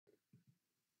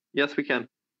Yes, we can.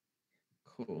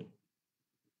 Cool.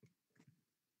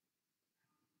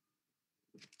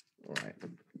 All right,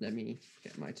 let me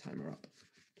get my timer up.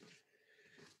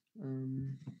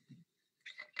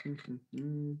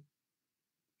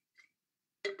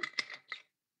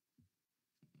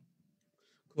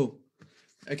 Cool.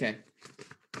 Okay.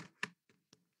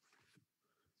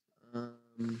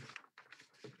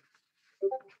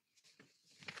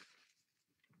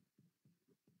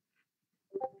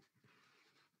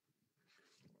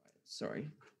 Sorry.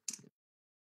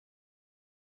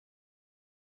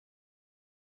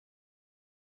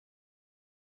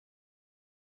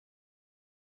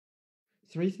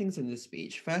 Three things in this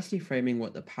speech. Firstly, framing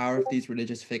what the power of these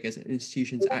religious figures and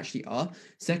institutions actually are.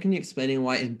 Secondly, explaining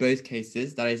why in both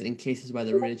cases, that is in cases where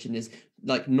the religion is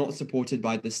like not supported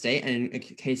by the state and in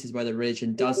cases where the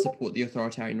religion does support the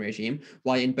authoritarian regime,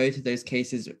 why in both of those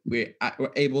cases we're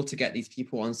able to get these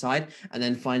people on side. And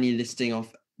then finally listing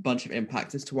off bunch of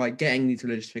impacts as to why getting these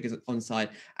religious figures on side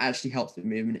actually helps the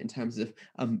movement in terms of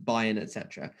buy-in,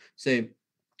 etc. So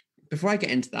before I get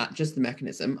into that, just the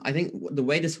mechanism, I think the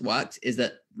way this works is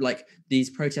that like these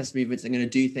protest movements are going to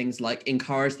do things like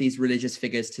encourage these religious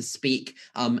figures to speak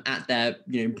at their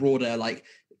broader like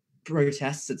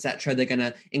protests, etc. They're going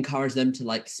to encourage them to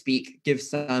like speak, give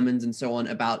sermons and so on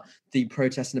about the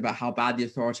protests and about how bad the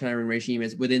authoritarian regime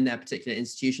is within their particular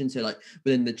institution. So like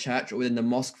within the church or within the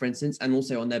mosque, for instance, and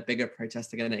also on their bigger protests,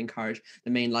 they're going to encourage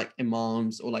the main like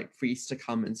imams or like priests to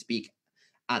come and speak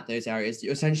at those areas.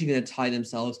 You're essentially going to tie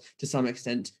themselves to some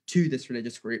extent to this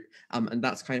religious group. And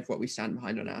that's kind of what we stand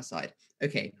behind on our side.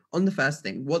 Okay, on the first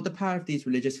thing, what the power of these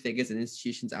religious figures and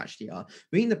institutions actually are.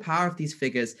 We think the power of these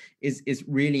figures is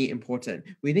really important.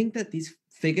 We think that these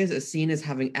figures are seen as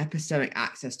having epistemic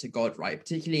access to God, right?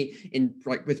 Particularly in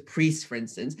like with priests, for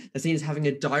instance, they're seen as having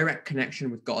a direct connection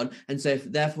with God. And so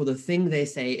therefore the thing they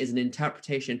say is an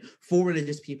interpretation for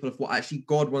religious people of what actually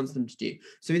God wants them to do.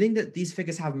 So we think that these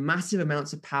figures have massive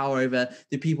amounts of power over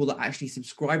the people that actually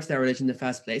subscribe to their religion in the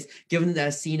first place, given that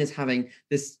they're seen as having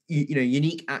this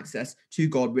unique access to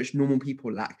God, which normal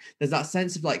people lack. There's that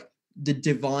sense of like the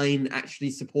divine actually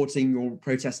supporting your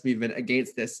protest movement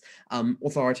against this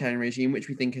authoritarian regime, which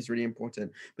we think is really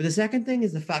important. But the second thing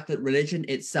is the fact that religion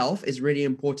itself is really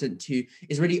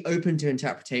is really open to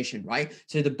interpretation, right?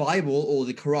 So the Bible or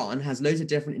the Quran has loads of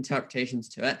different interpretations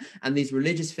to it, and these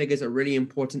religious figures are really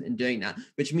important in doing that,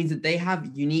 which means that they have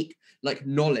unique like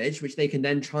knowledge which they can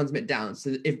then transmit down.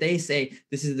 So if they say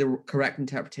this is the correct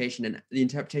interpretation and the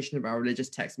interpretation of our religious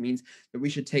text means that we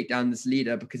should take down this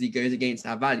leader because he goes against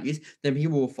our values, then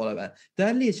people will follow it.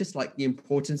 Thirdly, it's just like the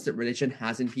importance that religion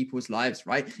has in people's lives,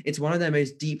 right? It's one of their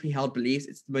most deeply held beliefs.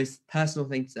 It's the most personal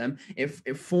thing to them.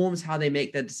 It forms how they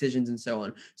make their decisions and so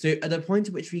on. So at the point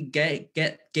at which we gain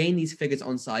these figures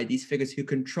on side, these figures who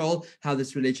control how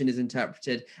this religion is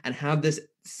interpreted and have this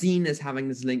seen as having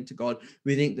this link to God,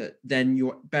 we think that then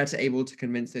you're better able to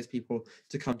convince those people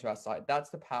to come to our side.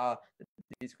 That's the power that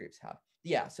these groups have.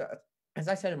 Yeah, so as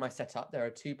I said in my setup, there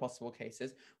are two possible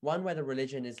cases. One where the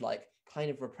religion is like kind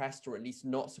of repressed or at least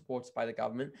not supported by the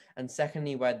government. And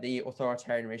secondly, where the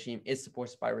authoritarian regime is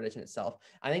supported by religion itself.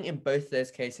 I think in both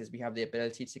those cases, we have the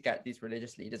ability to get these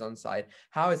religious leaders on side.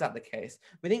 How is that the case?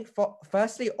 We think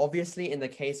firstly, obviously in the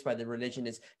case where the religion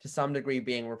is to some degree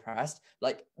being repressed,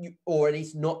 like or at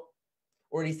least not,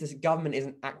 or at least this government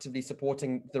isn't actively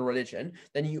supporting the religion,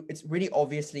 then it's really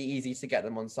obviously easy to get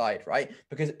them on side, right?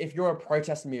 Because if you're a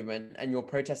protest movement and you're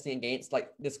protesting against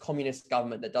like this communist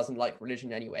government that doesn't like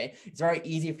religion anyway, it's very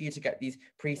easy for you to get these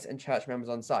priests and church members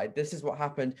on side. This is what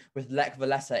happened with Lech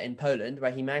Walesa in Poland,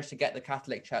 where he managed to get the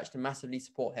Catholic Church to massively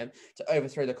support him to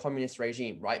overthrow the communist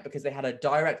regime, right? Because they had a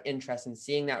direct interest in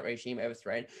seeing that regime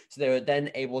overthrown. So they were then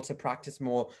able to practice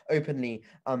more openly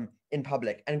in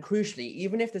public. And crucially,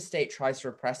 even if the state tries to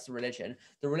repress the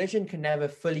religion can never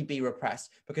fully be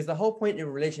repressed, because the whole point of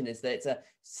religion is that it's a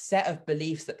set of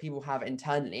beliefs that people have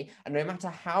internally, and no matter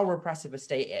how repressive a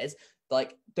state is,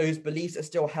 like those beliefs are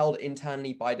still held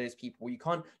internally by those people. You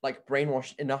can't like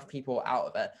brainwash enough people out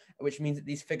of it, which means that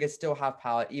these figures still have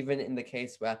power, even in the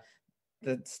case where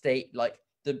the state like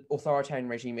the authoritarian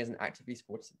regime isn't actively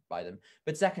supported by them.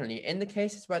 But secondly, in the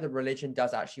cases where the religion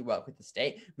does actually work with the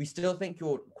state, we still think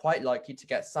you're quite likely to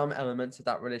get some elements of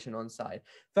that religion on side.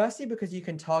 Firstly, because you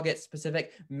can target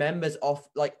specific members of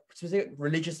like specific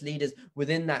religious leaders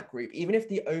within that group. Even if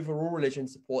the overall religion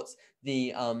supports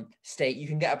the state, you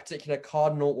can get a particular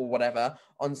cardinal or whatever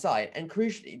on side. And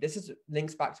crucially, this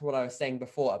links back to what I was saying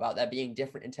before about there being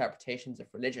different interpretations of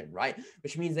religion, right?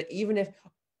 Which means that even if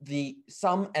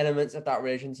some elements of that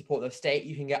religion support the state.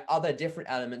 You can get other different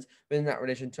elements within that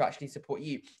religion to actually support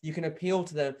you. You can appeal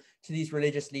to these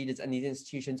religious leaders and these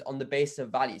institutions on the basis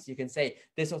of values. You can say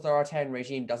this authoritarian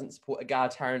regime doesn't support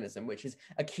egalitarianism, which is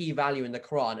a key value in the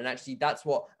Quran, and actually that's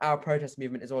what our protest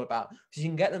movement is all about. So you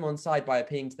can get them on side by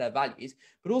appealing to their values,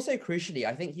 but also crucially,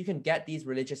 I think you can get these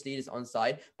religious leaders on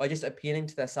side by just appealing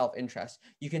to their self-interest.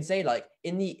 You can say, like,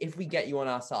 if we get you on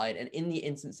our side, and in the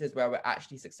instances where we're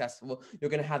actually successful, you're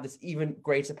going to have this even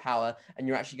greater power, and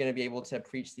you're actually going to be able to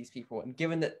preach to these people. And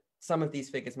given that some of these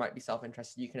figures might be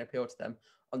self-interested, you can appeal to them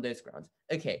on those grounds.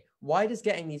 Okay, why does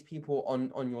getting these people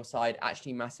on your side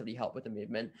actually massively help with the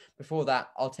movement? Before that,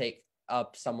 I'll take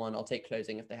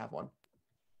closing if they have one.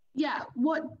 Yeah,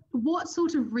 what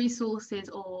sort of resources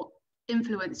or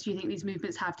influence do you think these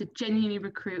movements have to genuinely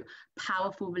recruit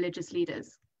powerful religious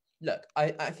leaders? Look, I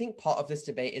think part of this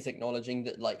debate is acknowledging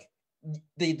that, like,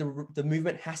 the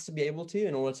movement has to be able to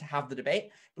in order to have the debate,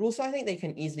 but also I think they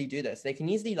can easily do this. They can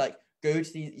easily, like, go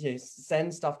to these,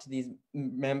 send stuff to these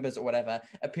members or whatever,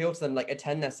 appeal to them, like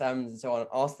attend their sermons and so on,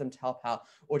 ask them to help out,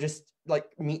 or just like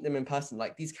meet them in person.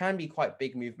 Like, these can be quite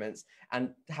big movements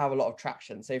and have a lot of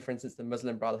traction. Say, for instance, the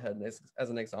Muslim Brotherhood as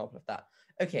an example of that.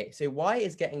 Okay, so why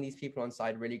is getting these people on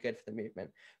side really good for the movement?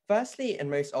 Firstly, and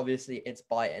most obviously, it's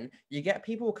buy-in. You get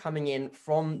people coming in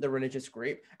from the religious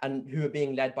group and who are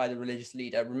being led by the religious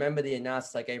leader. Remember the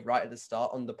analysis I gave right at the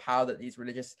start on the power that these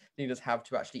religious leaders have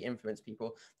to actually influence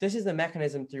people. This is the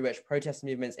mechanism through which protest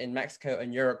movements in Mexico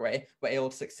and Uruguay were able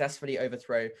to successfully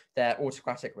overthrow their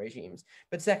autocratic regimes.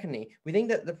 But secondly, we think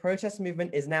that the protest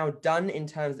movement is now done in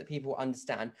terms that people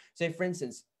understand. So, for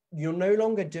instance, you're no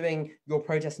longer doing your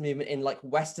protest movement in like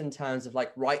Western terms of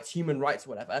like rights, human rights,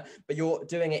 whatever, but you're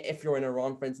doing it, if you're in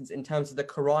Iran, for instance, in terms of the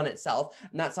Quran itself.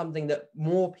 And that's something that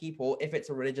more people, if it's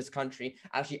a religious country,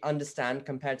 actually understand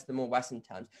compared to the more Western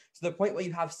terms. So the point where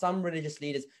you have some religious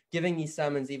leaders giving these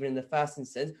sermons, even in the first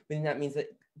instance, I think that means that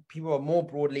people are more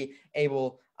broadly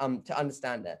able to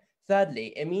understand it. Thirdly,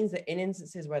 it means that in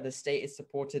instances where the state is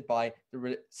supported by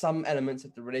some elements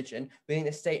of the religion, meaning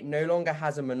the state no longer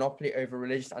has a monopoly over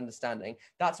religious understanding.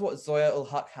 That's what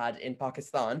Zia-ul-Haq had in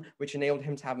Pakistan, which enabled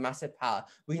him to have massive power.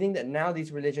 We think that now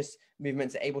these religious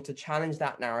movements are able to challenge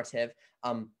that narrative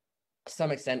to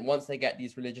some extent once they get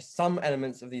some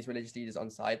elements of these religious leaders on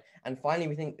side. And finally,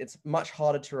 we think it's much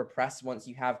harder to repress once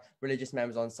you have religious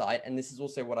members on side. And this is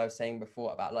also what I was saying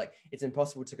before about, like, it's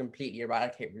impossible to completely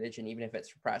eradicate religion even if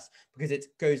it's repressed, because it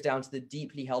goes down to the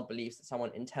deeply held beliefs that someone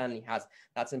internally has.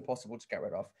 That's impossible to get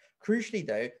rid of. Crucially,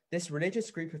 though, this religious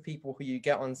group of people who you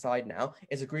get on side now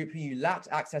is a group who you lacked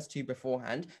access to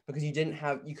beforehand because you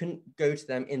couldn't go to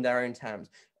them in their own terms.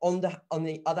 On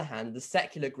the other hand, the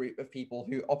secular group of people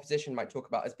who opposition might talk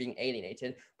about as being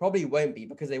alienated probably won't be,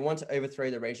 because they want to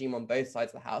overthrow the regime on both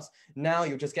sides of the house. Now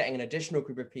you're just getting an additional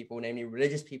group of people, namely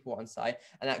religious people on side,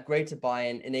 and that greater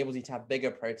buy-in enables you to have bigger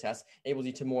protests, enables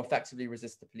you to more effectively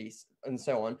resist the police, and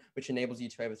so on, which enables you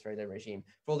to overthrow the regime.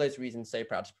 For all those reasons, so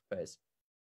proud to propose.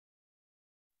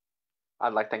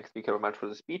 I'd like to thank the speaker very much for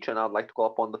the speech, and I'd like to call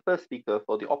upon the first speaker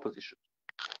for the opposition.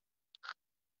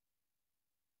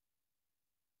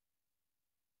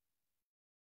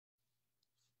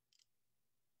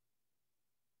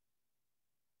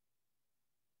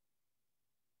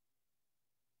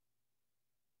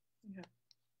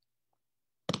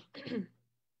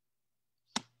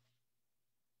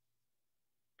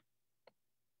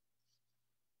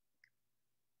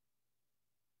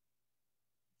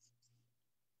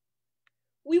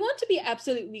 We want to be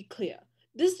absolutely clear.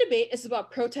 This debate is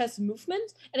about protest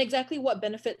movements and exactly what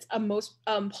benefits are most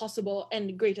possible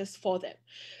and greatest for them.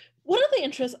 What are the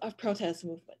interests of protest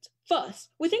movements? First,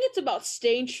 we think it's about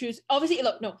staying true.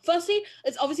 Firstly,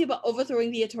 it's obviously about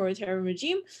overthrowing the authoritarian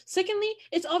regime. Secondly,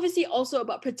 it's obviously also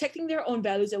about protecting their own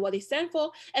values and what they stand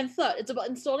for. And third, it's about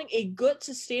installing a good,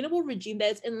 sustainable regime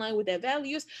that is in line with their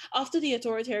values after the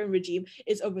authoritarian regime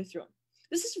is overthrown.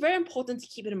 This is very important to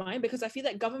keep in mind because I feel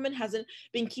that government hasn't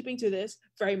been keeping to this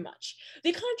very much.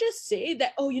 They can't just say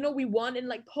that, we won in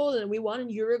like Poland, we won in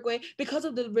Uruguay because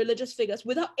of the religious figures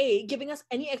without giving us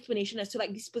any explanation as to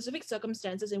like the specific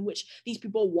circumstances in which these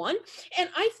people won. And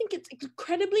I think it's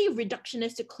incredibly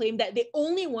reductionist to claim that they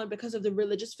only won because of the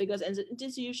religious figures and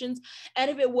institutions, and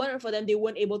if it weren't for them, they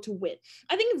weren't able to win.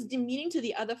 I think it's demeaning to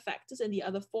the other factors and the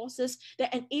other forces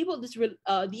that enabled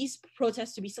these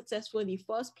protests to be successful in the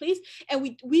first place. And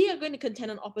we are going to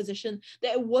contend on opposition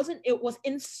that it was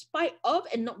in spite of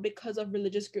and not because of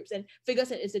religious groups and figures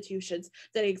and institutions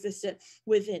that existed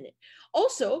within it.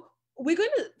 Also, we're going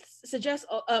to suggest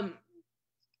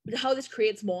how this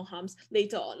creates more harms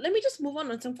later on. Let me just move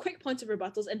on some quick points of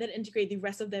rebuttals and then integrate the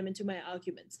rest of them into my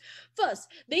arguments. First,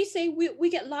 they say we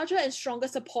get larger and stronger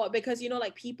support because, you know,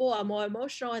 like people are more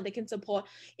emotional and they can support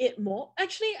it more.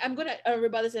 Actually, I'm going to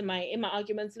rebut this in my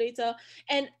arguments later.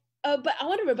 And but I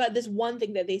want to rebut this one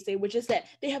thing that they say, which is that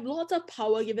they have lots of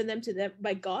power given them to them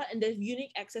by God, and there's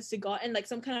unique access to God and like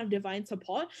some kind of divine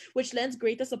support, which lends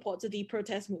greater support to the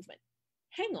protest movement.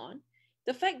 Hang on.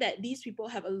 The fact that these people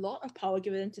have a lot of power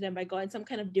given to them by God and some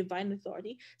kind of divine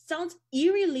authority sounds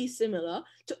eerily similar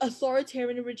to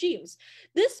authoritarian regimes.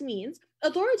 This means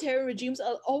authoritarian regimes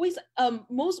are always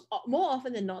more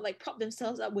often than not like prop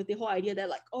themselves up with the whole idea that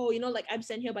like, oh, you know, like I'm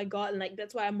sent here by God and like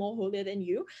that's why I'm more holier than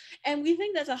you. And we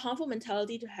think that's a harmful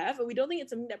mentality to have, and we don't think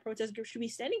it's something that protest groups should be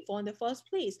standing for in the first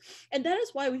place. And that is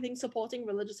why we think supporting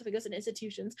religious figures and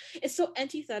institutions is so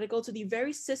antithetical to the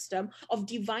very system of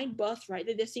divine birthright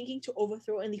that they're seeking to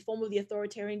overthrow in the form of the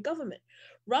authoritarian government.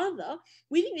 Rather,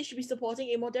 we think they should be supporting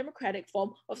a more democratic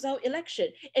form of self-election,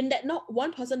 and that not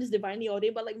one person is divinely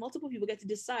ordained, but like multiple people get to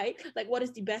decide like what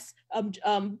is the best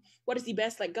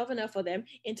like governor for them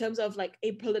in terms of like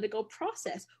a political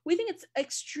process. We think it's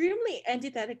extremely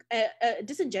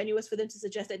disingenuous for them to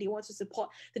suggest that they want to support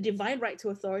the divine right to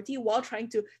authority while trying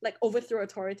to like overthrow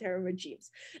authoritarian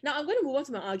regimes. Now I'm going to move on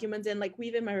to my arguments and like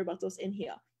weave in my rebuttals in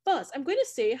here. First, I'm going to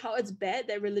say how it's bad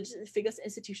that religious figures and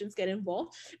institutions get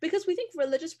involved because we think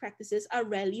religious practices are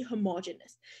rarely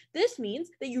homogenous. This means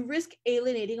that you risk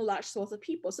alienating a large swath of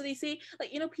people. So they say,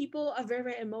 like, you know, people are very,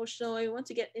 very emotional and you want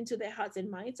to get into their hearts and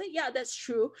minds. Like, yeah, that's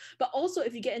true. But also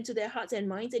if you get into their hearts and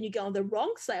minds and you get on the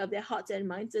wrong side of their hearts and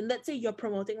minds, and let's say you're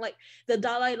promoting, like the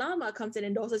Dalai Lama comes and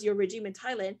endorses your regime in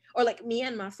Thailand, or like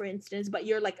Myanmar, for instance, but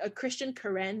you're like a Christian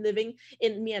Karen living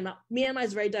in Myanmar. Myanmar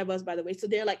is very diverse, by the way. So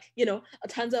they're like, you know,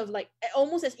 tons of like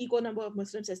almost as equal number of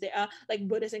Muslims as there are like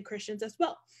Buddhists and Christians as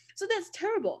well. So that's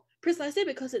terrible, precisely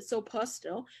because it's so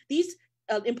personal. These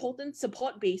important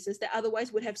support bases that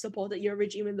otherwise would have supported your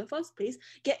regime in the first place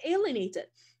get alienated.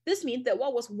 This means that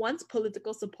what was once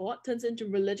political support turns into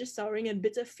religious souring and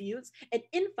bitter feuds and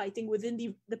infighting within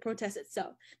the protest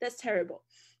itself. That's terrible.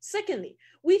 Secondly,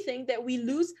 we think that we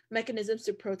lose mechanisms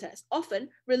to protest. Often,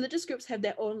 religious groups have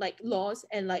their own like laws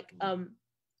and like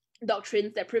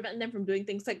doctrines that prevent them from doing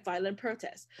things like violent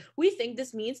protests. We think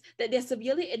this means that they're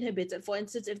severely inhibited. For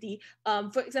instance, if the,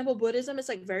 for example, Buddhism is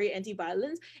like very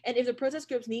anti-violence, and if the protest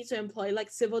groups need to employ like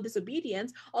civil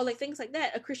disobedience or like things like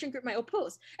that, a Christian group might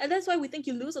oppose. And that's why we think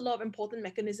you lose a lot of important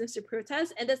mechanisms to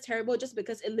protest, and that's terrible just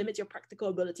because it limits your practical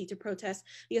ability to protest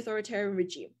the authoritarian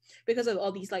regime because of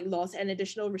all these like laws and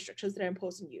additional restrictions that are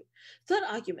imposed on you. Third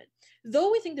argument,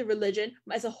 though we think the religion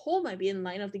as a whole might be in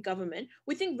line of the government,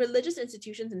 we think religious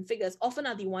institutions and figures often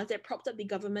are the ones that propped up the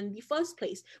government in the first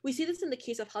place. We see this in the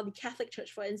case of how the Catholic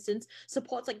Church, for instance,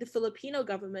 supports like the Filipino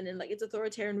government and like its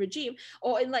authoritarian regime,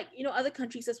 or in like, you know, other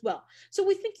countries as well. So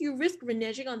we think you risk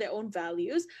reneging on their own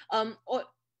values,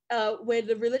 where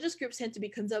the religious groups tend to be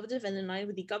conservative and in line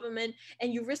with the government,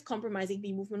 and you risk compromising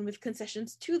the movement with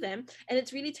concessions to them. And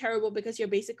it's really terrible because you're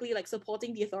basically like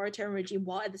supporting the authoritarian regime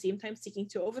while at the same time seeking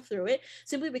to overthrow it,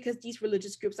 simply because these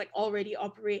religious groups like already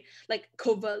operate like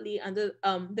covertly under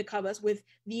the covers with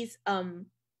these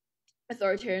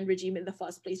authoritarian regime in the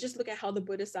first place. Just look at how the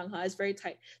Buddhist Sangha is very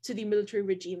tight to the military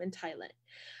regime in Thailand.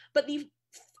 But the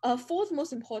fourth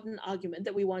most important argument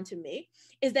that we want to make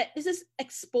is that this is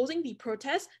exposing the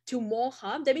protest to more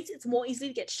harm. That means it's more easily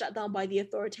to get shut down by the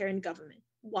authoritarian government.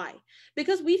 Why?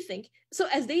 Because we think, so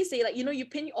as they say, like, you know, you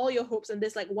pin all your hopes on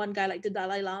this like one guy like the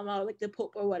Dalai Lama or like the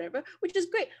Pope or whatever, which is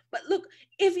great. But look,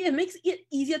 if it makes it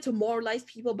easier to moralize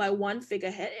people by one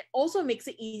figurehead, it also makes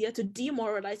it easier to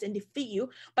demoralize and defeat you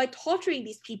by torturing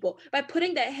these people, by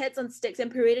putting their heads on sticks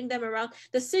and parading them around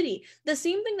the city. The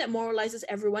same thing that moralizes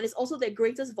everyone is also their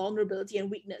greatest vulnerability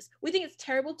and weakness. We think it's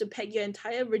terrible to peg your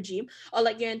entire regime or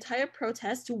like your entire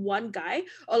protest to one guy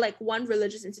or like one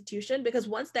religious institution, because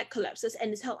once that collapses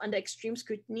and is held under extreme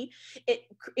scrutiny, it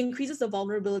increases the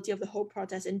vulnerability of the whole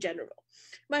protest in general.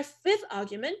 My fifth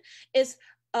argument is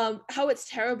how it's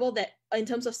terrible that in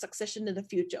terms of succession in the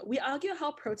future. We argue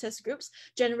how protest groups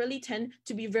generally tend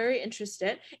to be very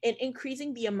interested in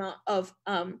increasing the amount of,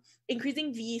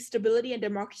 increasing the stability and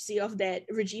democracy of that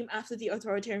regime after the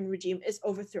authoritarian regime is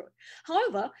overthrown.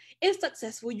 However, if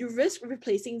successful, you risk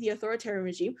replacing the authoritarian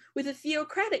regime with a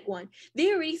theocratic one.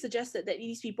 They already suggested that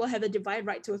these people have a divine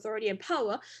right to authority and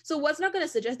power, so what's not going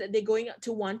to suggest that they're going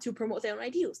to want to promote their own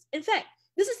ideals? In fact,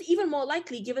 This is even more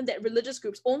likely given that religious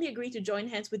groups only agree to join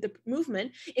hands with the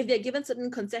movement if they're given certain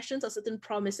concessions or certain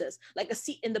promises, like a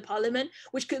seat in the parliament,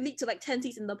 which could lead to like 10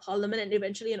 seats in the parliament and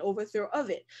eventually an overthrow of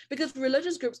it. Because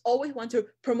religious groups always want to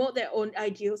promote their own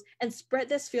ideals and spread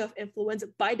their sphere of influence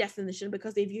by definition,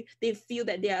 because they feel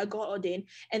that they are God ordained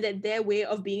and that their way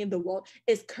of being in the world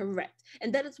is correct.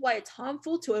 And that is why it's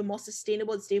harmful to a more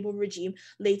sustainable and stable regime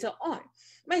later on.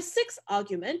 My sixth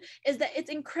argument is that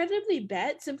it's incredibly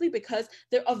bad simply because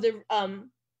of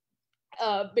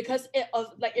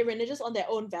irreligious on their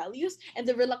own values, and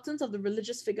the reluctance of the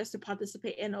religious figures to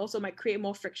participate and also might create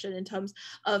more friction in terms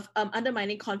of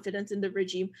undermining confidence in the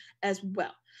regime as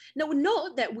well. Now,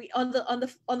 note that we on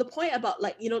the point about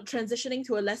transitioning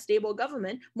to a less stable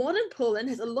government, modern Poland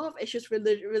has a lot of issues with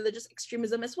religious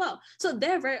extremism as well. So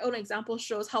their very own example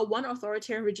shows how one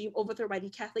authoritarian regime overthrown by the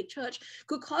Catholic Church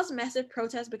could cause massive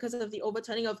protests because of the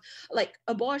overturning of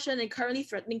abortion and currently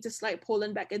threatening to slide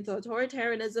Poland back into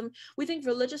authoritarianism. We think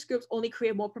religious groups only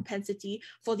create more propensity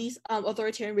for these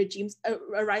authoritarian regimes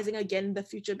arising again in the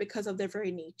future because of their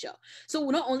very nature. So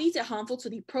not only is it harmful to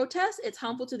the protests, it's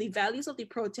harmful to the values of the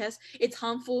protest, it's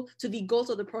harmful to the goals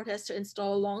of the protest to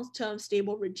install a long-term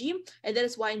stable regime, and that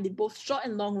is why in the both short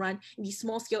and long run, in the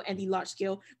small scale and the large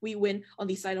scale, we win on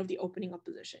the side of the opening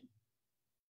opposition.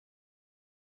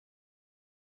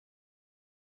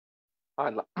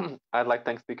 I'd like to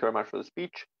thank the speaker very much for the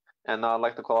speech, and now I'd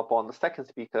like to call upon the second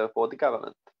speaker for the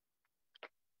government.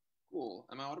 Cool.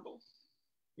 Am I audible?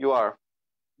 You are.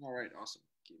 All right, awesome.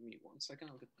 Give me 1 second.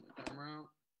 I'll get my camera out.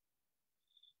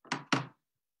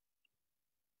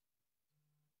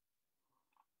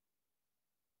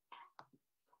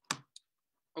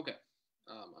 Okay,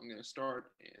 I'm going to start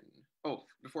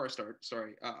before I start,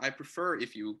 sorry, I prefer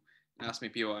if you ask me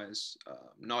POIs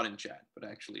not in chat, but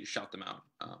actually shout them out.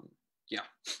 Yeah,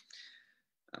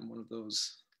 I'm one of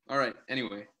those. All right,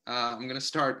 anyway, I'm going to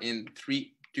start in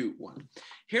 3, 2, 1.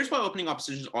 Here's why opening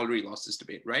opposition has already lost this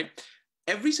debate, right?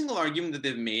 Every single argument that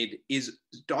they've made is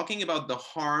talking about the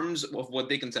harms of what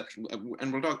they conceptualize,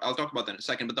 and I'll talk about that in a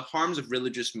second, but the harms of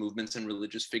religious movements and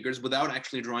religious figures without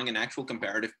actually drawing an actual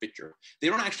comparative picture. They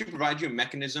don't actually provide you a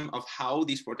mechanism of how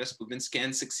these protest movements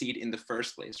can succeed in the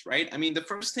first place, right? I mean, the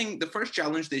first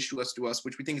challenge they issue to us,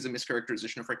 which we think is a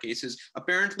mischaracterization of our case, is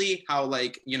apparently how,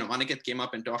 Aniket came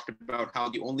up and talked about how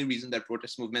the only reason that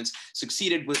protest movements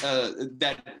succeeded with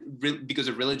because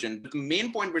of religion. But the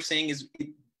main point we're saying is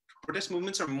protest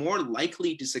movements are more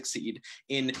likely to succeed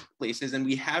in places, and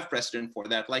we have precedent for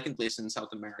that, like in places in South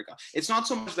America. It's not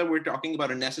so much that we're talking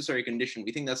about a necessary condition.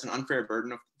 We think that's an unfair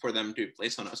burden for them to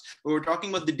place on us, but we're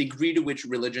talking about the degree to which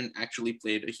religion actually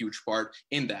played a huge part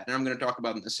in that, and I'm going to talk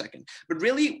about in a second. But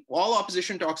really, all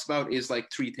opposition talks about is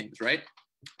like 3 things, right?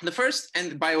 The first,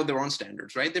 and by their own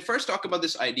standards, right? They first talk about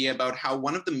this idea about how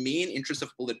one of the main interests of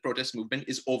protest movement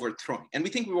is overthrowing. And we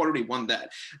think we've already won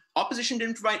that. Opposition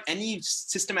didn't provide any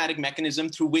systematic mechanism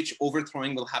through which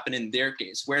overthrowing will happen in their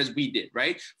case, whereas we did,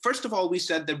 right? First of all, we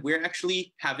said that we're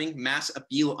actually having mass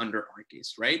appeal under our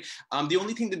case, right? The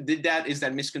only thing that did that is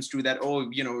that misconstrued that,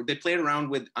 they played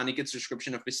around with Aniket's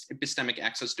description of epistemic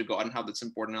access to God and how that's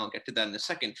important. I'll get to that in a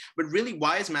second. But really,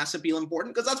 why is mass appeal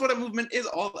important? Because that's what a movement is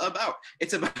all about.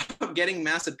 It's about getting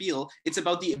mass appeal. It's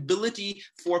about the ability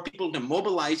for people to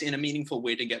mobilize in a meaningful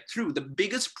way to get through. The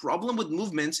biggest problem with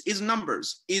movements is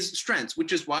numbers, is strength,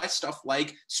 which is why stuff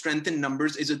like strength in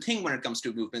numbers is a thing when it comes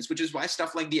to movements, which is why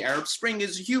stuff like the Arab Spring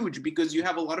is huge, because you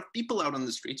have a lot of people out on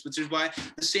the streets, which is why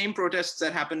the same protests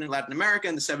that happened in Latin America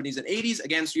in the 70s and 80s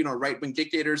against, right-wing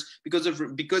dictators, because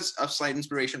of slight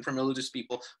inspiration from religious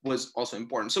people, was also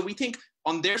important. So we think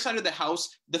on their side of the house,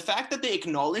 the fact that they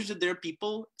acknowledge that there are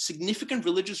people, significant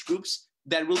religious groups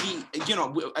that will be,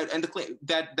 and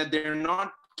that they're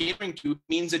not catering to,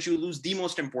 means that you lose the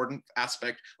most important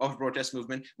aspect of a protest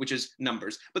movement, which is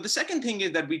numbers. But the second thing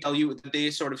is that we tell you, that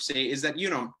they sort of say, is that,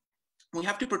 we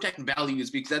have to protect values,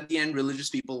 because at the end,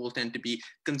 religious people will tend to be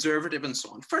conservative and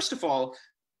so on. First of all,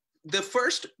 the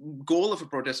first goal of a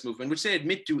protest movement, which they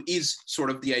admit to, is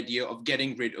sort of the idea of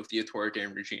getting rid of the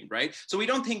authoritarian regime, right? So we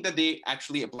don't think that they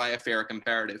actually apply a fair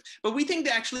comparative, but we think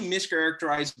they actually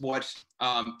mischaracterize what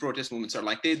protest movements are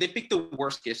like. They pick the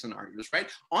worst case scenarios, right?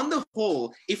 On the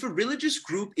whole, if a religious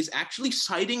group is actually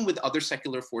siding with other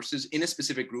secular forces in a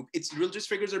specific group, its religious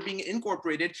figures are being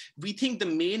incorporated, we think the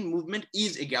main movement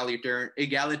is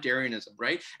egalitarianism,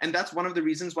 right? And that's one of the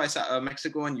reasons why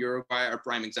Mexico and Uruguay are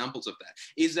prime examples of that,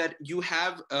 is that you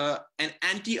have an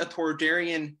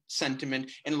anti-authoritarian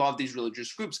sentiment in a lot of these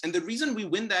religious groups. And the reason we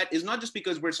win that is not just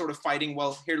because we're sort of fighting,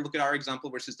 well, here, look at our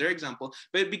example versus their example,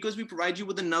 but because we provide you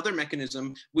with another mechanism,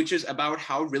 which is about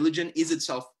how religion is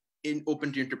itself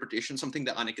open to interpretation, something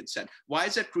that Aniket said. Why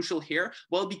is that crucial here?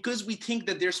 Well, because we think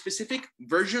that there are specific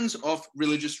versions of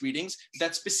religious readings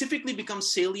that specifically become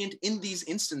salient in these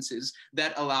instances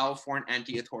that allow for an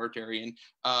anti-authoritarian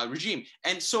regime.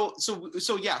 And so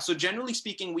generally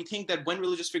speaking, we think that when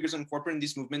religious figures are incorporated in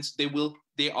these movements,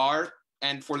 they are,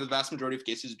 and for the vast majority of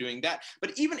cases, doing that.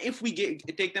 But even if we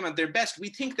take them at their best, we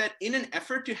think that in an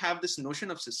effort to have this notion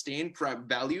of sustained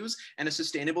values and a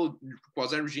sustainable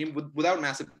quasi-regime without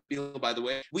mass appeal, by the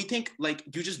way, we think like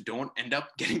you just don't end up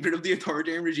getting rid of the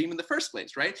authoritarian regime in the first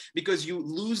place, right? Because you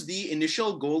lose the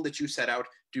initial goal that you set out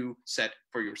to set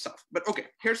for yourself. But okay,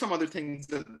 here's some other things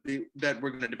that we're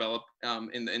going to develop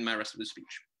in my rest of the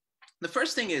speech. The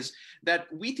first thing is that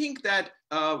we think that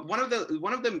one of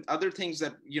the other things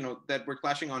that that we're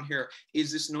clashing on here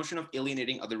is this notion of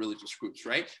alienating other religious groups,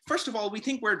 right? First of all, we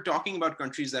think we're talking about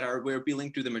countries that we're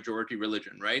appealing to the majority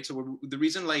religion, right? So the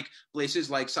reason like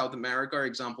places like South America, for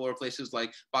example, or places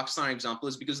like Pakistan, for example,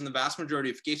 is because in the vast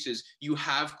majority of cases you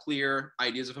have clear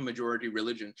ideas of a majority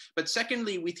religion. But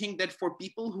secondly, we think that for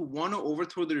people who want to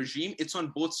overthrow the regime, it's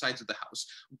on both sides of the house.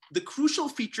 The crucial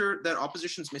feature that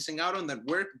opposition is missing out on that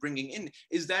we're bringing in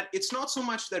is that it's not so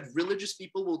much that religious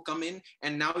people will come in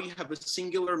and now you have a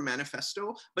singular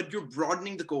manifesto, but you're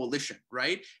broadening the coalition,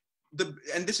 right?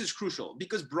 And this is crucial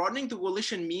because broadening the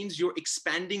coalition means you're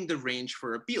expanding the range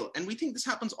for appeal. And we think this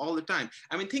happens all the time.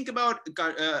 I mean, think about,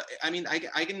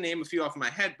 I can name a few off my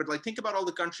head, but like think about all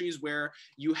the countries where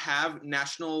you have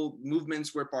national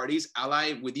movements where parties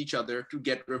ally with each other to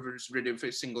get rid of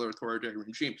a single authoritarian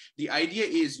regime. The idea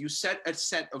is you set a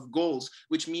set of goals,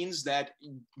 which means that,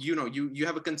 you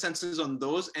have a consensus on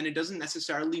those, and it doesn't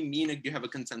necessarily mean that you have a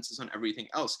consensus on everything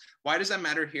else. Why does that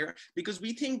matter here? Because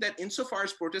we think that insofar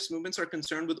as protest movements are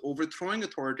concerned with overthrowing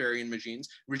authoritarian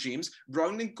regimes,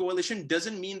 broadening coalition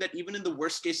doesn't mean that even in the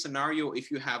worst case scenario, if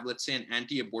you have, let's say, an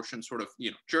anti-abortion sort of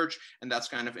church, and that's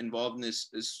kind of involved in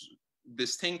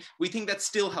this thing, we think that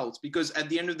still helps because at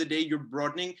the end of the day, you're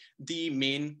broadening the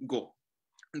main goal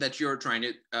that you're trying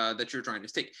to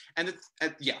stick, and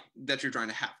that you're trying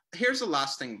to have. Here's the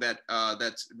last thing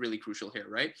that's really crucial here,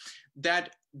 right?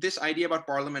 That this idea about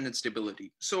parliament and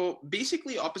stability. So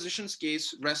basically, opposition's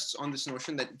case rests on this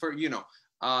notion that for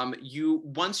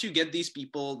once you get these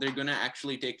people, they're going to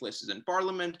actually take places in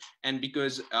parliament, and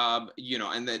because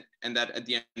and that at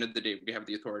the end of the day we have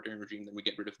the authoritarian regime, then we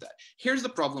get rid of that. Here's the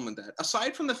problem with that.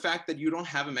 Aside from the fact that you don't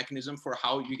have a mechanism for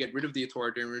how you get rid of the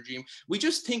authoritarian regime, we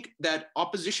just think that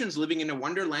opposition's living in a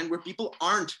wonderland where people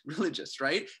aren't religious,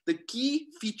 right? The key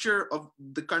feature of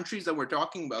the countries that we're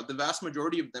talking about, the vast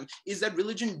majority of them, is that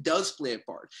religion does play a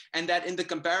part, and that in the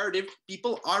comparative,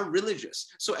 people are religious.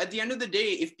 So at the end of the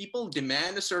day, if people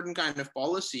demand a certain kind of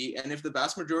policy, and if the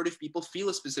vast majority of people feel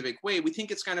a specific way, we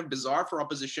think it's kind of bizarre for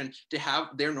opposition to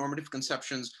have their normative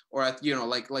conceptions or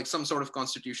like some sort of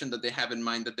constitution that they have in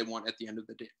mind that they want at the end of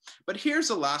the day. But here's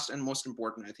the last and most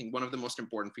important, I think one of the most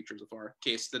important features of our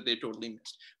case that they totally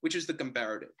missed, which is the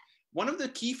comparative. One of the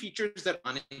key features that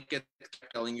Aniket kept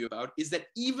telling you about is that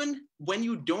even when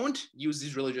you don't use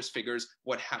these religious figures,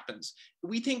 what happens?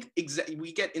 We think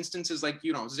we get instances like,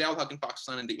 Zia ul-Haq in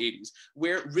Pakistan in the 80s,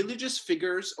 where religious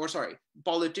figures,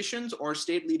 politicians or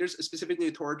state leaders, specifically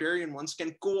authoritarian ones,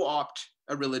 can co-opt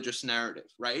a religious narrative,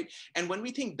 right? And when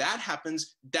we think that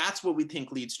happens, that's what we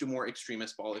think leads to more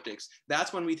extremist politics.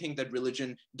 That's when we think that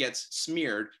religion gets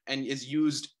smeared and is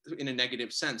used in a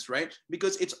negative sense, right?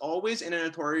 Because it's always in an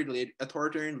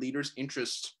authoritarian leader's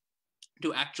interest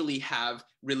to actually have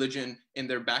religion in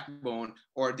their backbone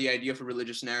or the idea of a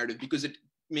religious narrative, because it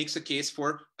makes a case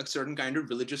for a certain kind of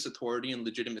religious authority and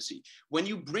legitimacy. When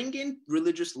you bring in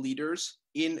religious leaders,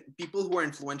 in people who are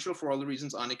influential for all the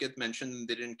reasons Aniket mentioned and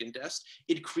they didn't contest,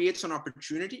 it creates an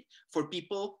opportunity for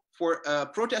a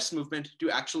protest movement to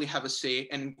actually have a say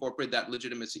and incorporate that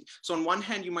legitimacy. So on one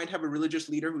hand, you might have a religious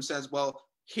leader who says, well,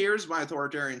 here's my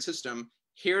authoritarian system,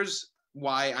 here's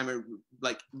why I'm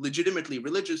legitimately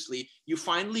religiously. You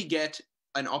finally get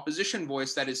an opposition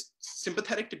voice that is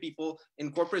sympathetic to people,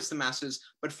 incorporates the masses,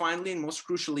 but finally and most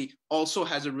crucially also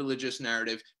has a religious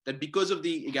narrative that, because of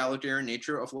the egalitarian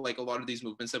nature of a lot of these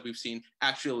movements that we've seen,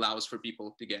 actually allows for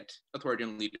people to get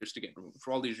authoritarian leaders to get removed.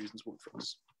 For all these reasons, vote for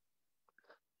us.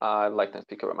 I'd like to thank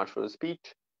the speaker very much for the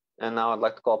speech. And now I'd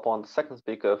like to call upon the second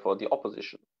speaker for the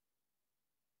opposition.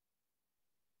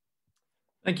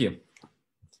 Thank you.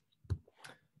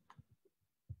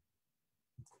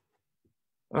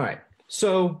 All right.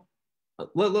 So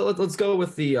let's go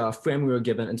with the frame we were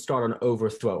given and start on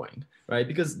overthrowing, right?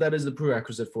 Because that is the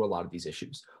prerequisite for a lot of these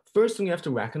issues. First thing you have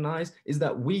to recognize is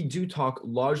that we do talk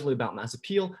largely about mass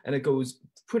appeal, and it goes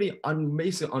pretty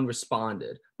basically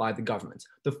unresponded by the government.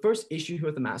 The first issue here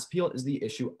with the mass appeal is the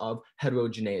issue of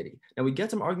heterogeneity. Now we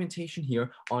get some argumentation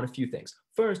here on a few things.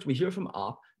 First, we hear from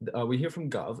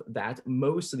Gov that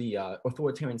most of the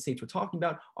authoritarian states we're talking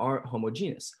about are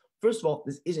homogeneous. First of all,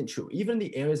 this isn't true. Even in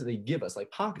the areas that they give us, like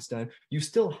Pakistan, you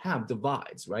still have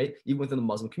divides, right? Even within the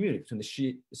Muslim community, between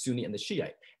the Sunni and the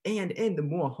Shiite. And in the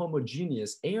more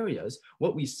homogeneous areas,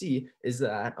 what we see is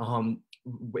that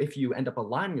if you end up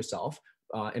aligning yourself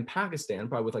in Pakistan,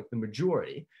 probably with like the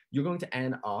majority, you're going to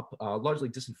end up largely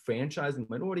disenfranchising the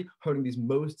minority, hurting these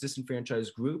most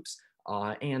disenfranchised groups,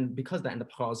 and because that end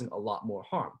up causing a lot more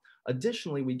harm.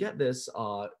 Additionally, we get this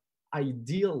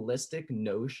idealistic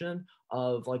notion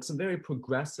of like some very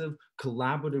progressive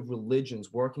collaborative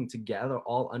religions working together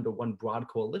all under one broad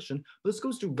coalition, but this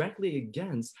goes directly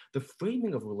against the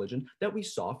framing of religion that we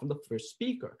saw from the first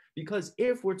speaker. Because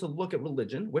if we're to look at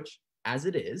religion, which as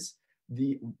it is,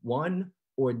 the one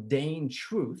ordained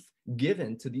truth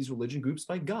given to these religion groups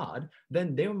by God,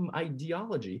 then their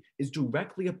ideology is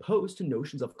directly opposed to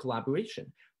notions of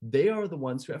collaboration. They are the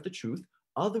ones who have the truth.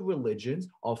 Other religions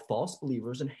are false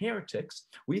believers and heretics.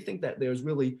 We think that there's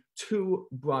really two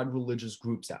broad religious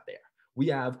groups out there. We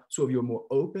have sort of your more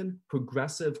open,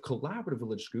 progressive, collaborative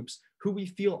religious groups who we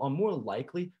feel are more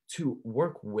likely to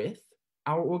work with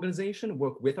our organization,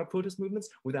 work with our protest movements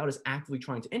without us actively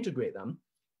trying to integrate them.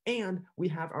 And we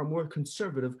have our more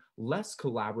conservative, less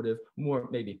collaborative, more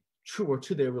maybe truer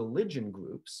to their religion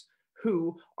groups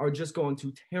who are just going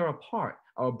to tear apart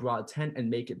our broad tent and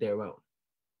make it their own.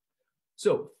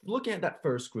 So looking at that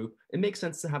first group, it makes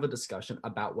sense to have a discussion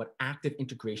about what active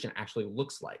integration actually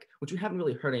looks like, which we haven't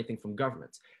really heard anything from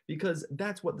governments, because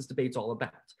that's what this debate's all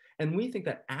about. And we think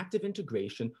that active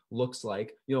integration looks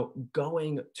like,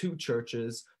 going to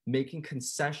churches, making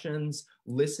concessions,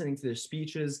 listening to their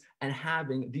speeches, and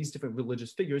having these different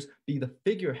religious figures be the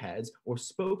figureheads or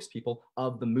spokespeople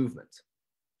of the movement.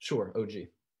 Sure, OG.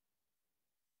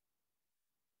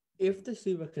 If the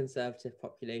super conservative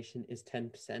population is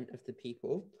 10% of the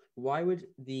people, why would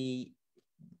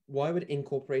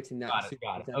incorporating that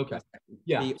Okay.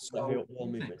 Yeah. be all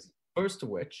movements? First of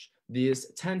which,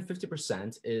 these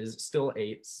 10-50% is still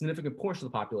a significant portion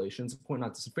of the population. It's important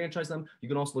not to disenfranchise them. You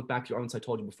can also look back to your arguments I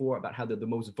told you before about how they're the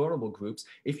most vulnerable groups.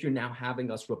 If you're now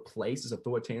having us replace this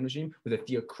authoritarian regime with a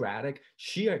theocratic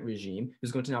Shiite regime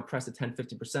who's going to now press the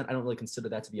 10-50%, I don't really consider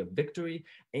that to be a victory.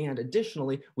 And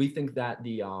additionally, we think that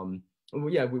we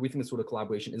think this sort of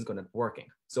collaboration is going to be working.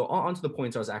 So on to the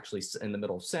points I was actually in the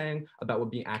middle of saying about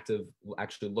what being active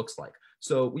actually looks like.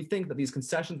 So we think that these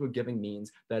concessions we're giving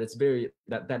means that it's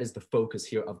that is the focus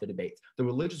here of the debate. The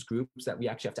religious groups that we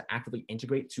actually have to actively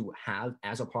integrate to have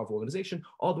as a part of our organization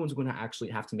are the ones we're going to actually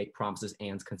have to make promises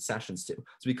and concessions to.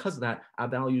 So because of that, our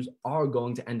values are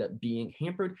going to end up being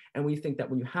hampered. And we think that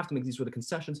when you have to make these sort of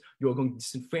concessions, you're going to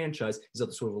disenfranchise these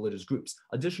other sort of religious groups.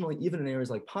 Additionally, even in areas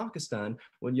like Pakistan,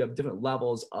 when you have different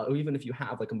levels, or even if you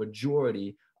have like a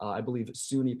majority, I believe,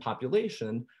 Sunni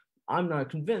population, I'm not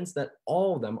convinced that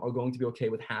all of them are going to be okay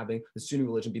with having the Sunni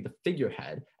religion be the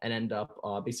figurehead and end up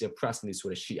basically oppressing these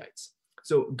sort of Shiites.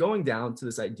 So going down to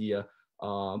this idea,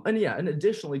 and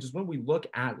additionally, just when we look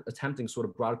at attempting sort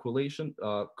of broad coalition,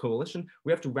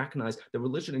 we have to recognize that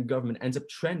religion and government ends up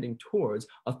trending towards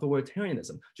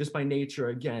authoritarianism, just by nature,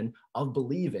 again, of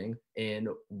believing in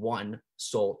one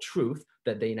sole truth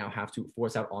that they now have to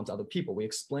force out onto other people. We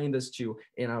explain this to you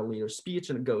in our leader's speech,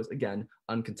 and it goes, again,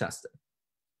 uncontested.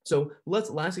 So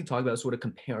let's lastly talk about a sort of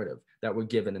comparative that we're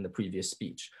given in the previous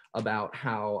speech about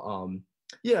how,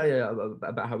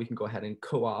 about how we can go ahead and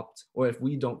co-opt, or if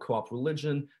we don't co-opt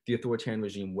religion, the authoritarian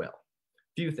regime will.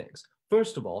 Few things.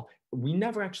 First of all, we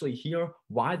never actually hear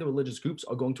why the religious groups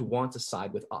are going to want to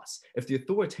side with us. If the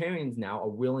authoritarians now are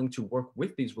willing to work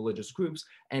with these religious groups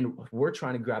and we're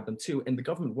trying to grab them too, in the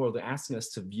government world, they're asking us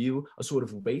to view a sort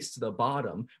of race to the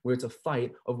bottom where it's a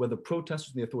fight of whether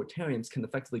protesters and the authoritarians can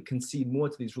effectively concede more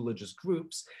to these religious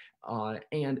groups.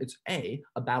 And it's a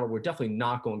battle we're definitely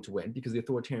not going to win because the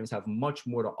authoritarians have much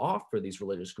more to offer these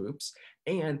religious groups.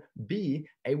 And B,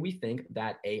 we think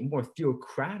that a more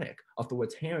theocratic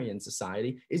authoritarian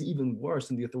society is even worse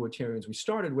than the authoritarians we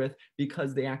started with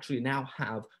because they actually now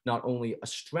have not only a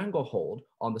stranglehold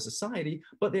on the society,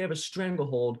 but they have a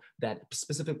stranglehold that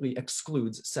specifically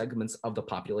excludes segments of the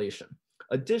population.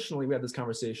 Additionally, we have this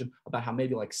conversation about how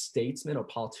maybe like statesmen or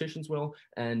politicians will,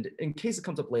 and in case it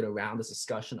comes up later around this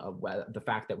discussion of whether the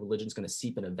fact that religion is going to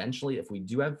seep in eventually if we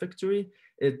do have victory,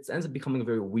 it ends up becoming a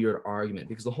very weird argument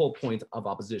because the whole point of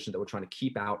opposition that we're trying to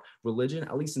keep out religion,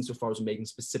 at least insofar as we're making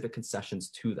specific concessions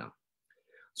to them.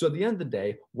 So at the end of the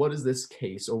day, what is this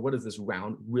case or what is this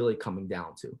round really coming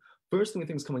down to? First thing I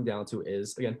think is coming down to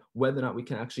is, again, whether or not we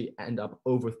can actually end up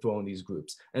overthrowing these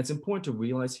groups. And it's important to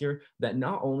realize here that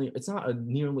it's not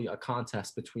nearly a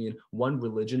contest between one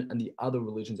religion and the other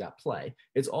religions at play.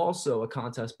 It's also a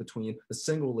contest between the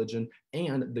single religion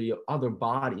and the other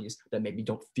bodies that maybe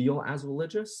don't feel as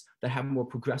religious, that have more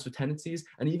progressive tendencies,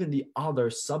 and even the other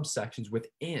subsections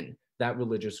within that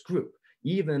religious group.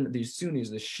 Even the Sunnis,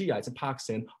 the Shiites in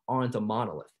Pakistan aren't a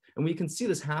monolith. And we can see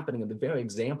this happening in the very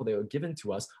example they were given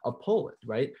to us of Poland,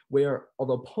 right? Where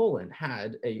although Poland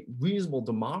had a reasonable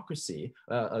democracy,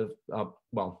 had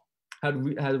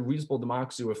a reasonable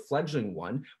democracy or a fledgling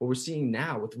one, what we're seeing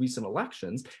now with recent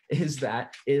elections is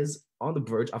on the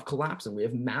verge of collapsing. We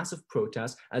have massive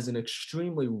protests as an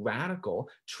extremely radical,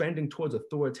 trending towards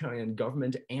authoritarian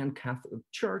government and Catholic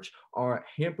Church are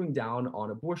hampering down on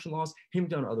abortion laws, hampering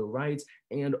down on other rights,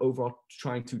 and overall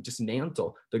trying to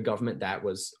dismantle the government that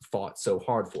was fought so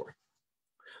hard for.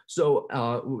 So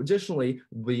additionally,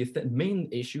 the main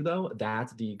issue, though,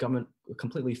 that the government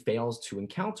completely fails to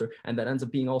encounter, and that ends up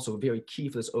being also very key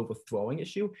for this overthrowing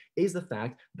issue, is the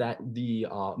fact that the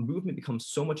movement becomes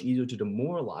so much easier to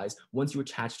demoralize once you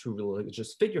attach to a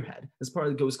religious figurehead. This part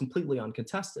of it goes completely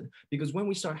uncontested, because when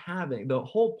we start having the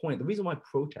whole point, the reason why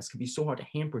protests can be so hard to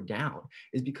hamper down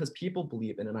is because people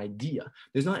believe in an idea.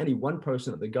 There's not any one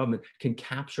person that the government can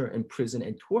capture, imprison,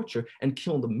 and torture and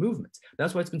kill the movement.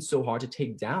 That's why it's been so hard to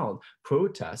take down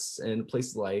protests in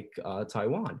places like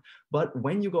Taiwan. But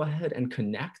when you go ahead and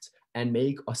connect and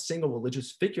make a single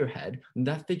religious figurehead,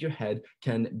 that figurehead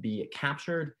can be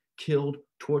captured, killed,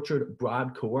 tortured,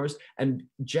 bribed, coerced, and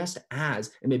just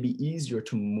as it may be easier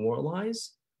to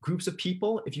moralize groups of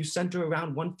people, if you center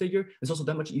around one figure, it's also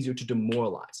that much easier to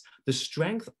demoralize. The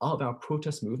strength of our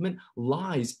protest movement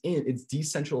lies in its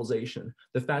decentralization,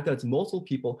 the fact that it's multiple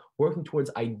people working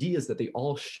towards ideas that they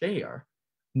all share,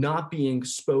 not being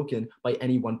spoken by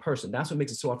any one person. That's what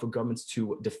makes it so hard for governments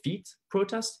to defeat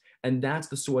protests, and that's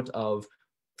the sort of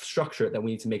structure that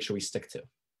we need to make sure we stick to.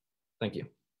 Thank you.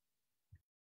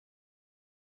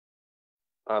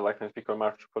 I'd like to speak very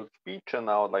much for the speech, and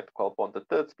now I'd like to call upon the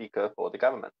third speaker for the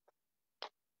government.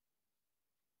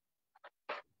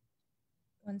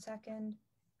 1 second.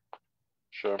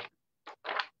 Sure.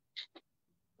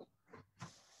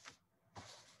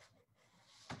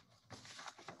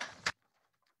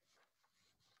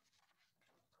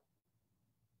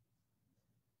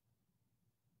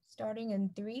 Starting in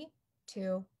 3,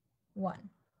 2, 1.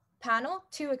 Panel,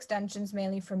 2 extensions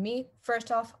mainly from me.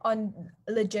 First off, on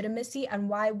legitimacy and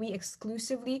why we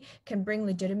exclusively can bring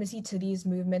legitimacy to these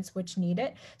movements which need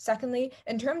it. Secondly,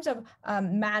 in terms of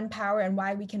manpower and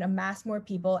why we can amass more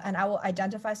people, and I will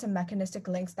identify some mechanistic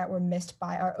links that were missed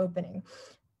by our opening.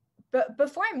 But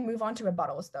before I move on to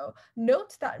rebuttals, though,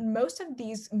 note that most of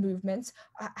these movements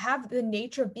have the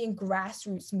nature of being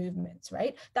grassroots movements,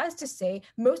 right? That is to say,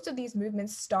 most of these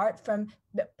movements start from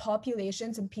the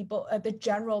populations and people, the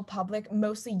general public,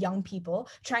 mostly young people,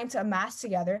 trying to amass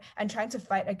together and trying to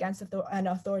fight against an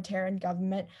authoritarian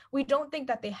government. We don't think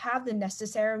that they have the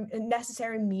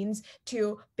necessary means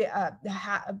to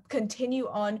continue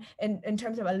on in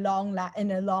terms of a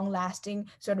long-lasting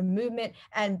sort of movement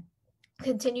and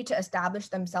continue to establish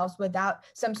themselves without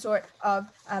some sort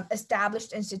of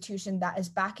established institution that is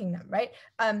backing them, right?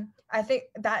 I think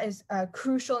that is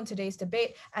crucial in today's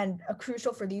debate and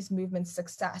crucial for these movements'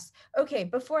 success. Okay,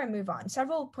 before I move on,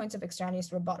 several points of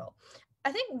extraneous rebuttal.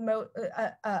 I think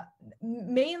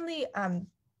mainly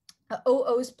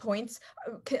OO's points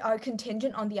are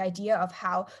contingent on the idea of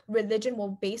how religion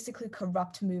will basically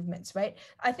corrupt movements, right?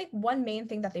 I think one main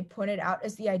thing that they pointed out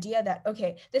is the idea that,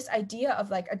 okay, this idea of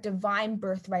like a divine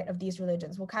birthright of these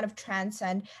religions will kind of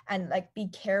transcend and like be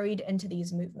carried into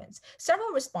these movements. Several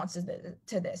responses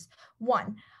to this.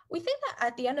 One, we think that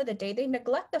at the end of the day, they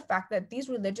neglect the fact that these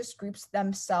religious groups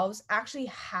themselves actually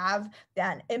have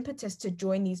that impetus to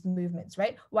join these movements,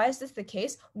 right? Why is this the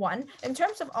case? One, in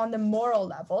terms of on the moral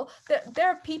level, there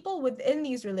are people within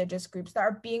these religious groups that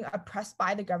are being oppressed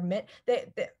by the government. They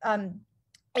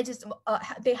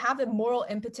have a moral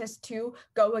impetus to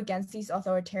go against these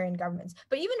authoritarian governments.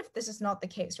 But even if this is not the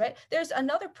case, right, there's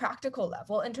another practical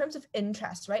level in terms of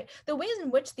interest, right? The ways in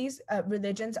which these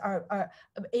religions are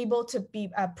able to be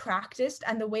practiced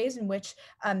and the ways in which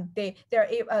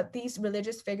these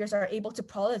religious figures are able to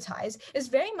politicize is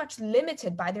very much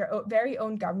limited by their very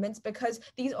own governments, because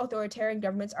these authoritarian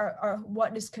governments are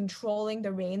what is controlling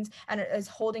the reins and is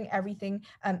holding everything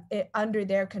under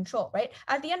their control, right?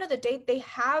 At the end of the day, they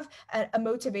have a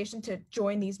motivation to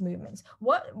join these movements.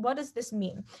 What does this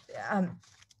mean?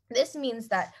 This means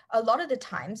that a lot of the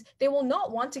times they will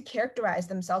not want to characterize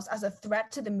themselves as a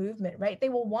threat to the movement, right? They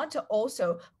will want to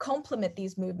also complement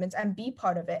these movements and be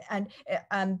part of it,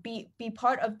 and be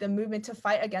part of the movement to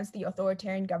fight against the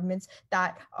authoritarian governments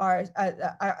that are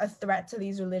a threat to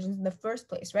these religions in the first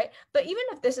place, right? But even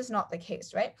if this is not the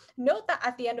case, right? Note that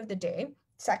at the end of the day,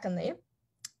 secondly,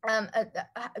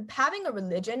 having a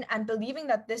religion and believing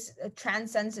that this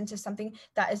transcends into something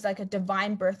that is like a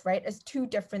divine birthright is two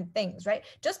different things, right?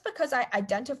 Just because I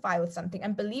identify with something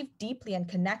and believe deeply and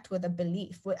connect with a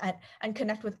belief and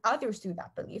connect with others through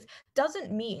that belief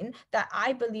doesn't mean that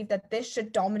I believe that this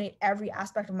should dominate every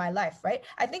aspect of my life, right?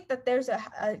 I think that there's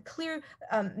a clear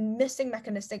missing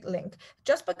mechanistic link.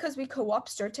 Just because we co-opt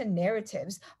certain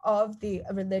narratives of the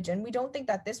religion, we don't think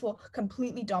that this will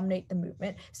completely dominate the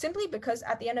movement, simply because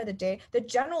at the end of the day, the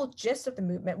general gist of the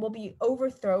movement will be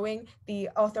overthrowing the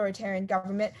authoritarian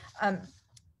government.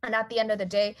 And at the end of the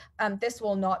day, this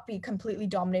will not be completely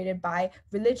dominated by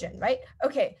religion, right?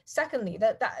 Okay, secondly,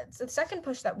 the second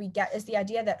push that we get is the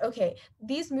idea that, okay,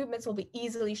 these movements will be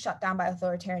easily shut down by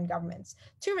authoritarian governments.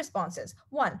 Two responses.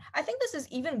 One, I think this is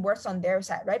even worse on their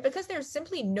side, right? Because there's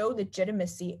simply no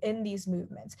legitimacy in these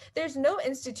movements. There's no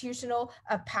institutional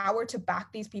power to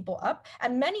back these people up.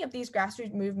 And many of these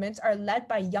grassroots movements are led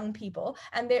by young people,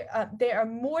 and they are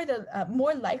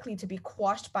more likely to be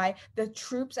quashed by the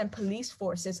troops and police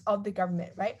forces of the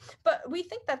government, right? But we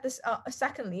think that this,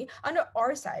 secondly, under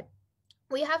our side,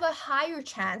 we have a higher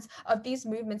chance of these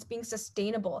movements being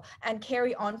sustainable and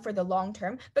carry on for the long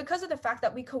term because of the fact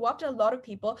that we co-opted a lot of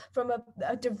people from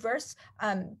a diverse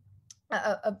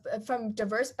from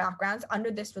diverse backgrounds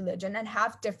under this religion and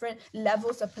have different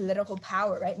levels of political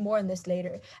power, right? More on this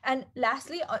later. And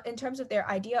lastly, in terms of their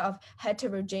idea of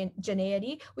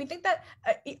heterogeneity, we think that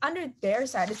under their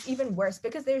side, it's even worse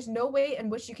because there's no way in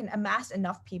which you can amass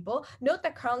enough people. Note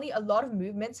that currently a lot of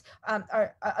movements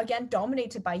are again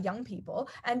dominated by young people,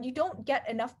 and you don't get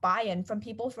enough buy-in from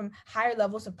people from higher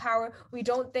levels of power. We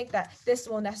don't think that this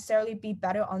will necessarily be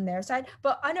better on their side,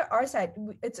 but under our side,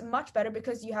 it's much better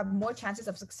because you have more chances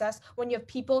of success when you have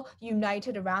people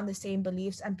united around the same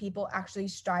beliefs and people actually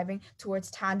striving towards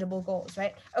tangible goals,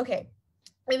 right? Okay.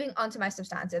 Moving on to my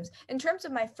substantives. In terms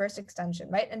of my first extension,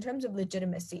 right, in terms of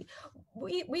legitimacy,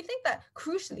 we think that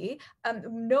crucially,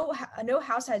 no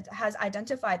house has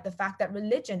identified the fact that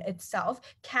religion itself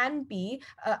can be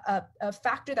a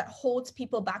factor that holds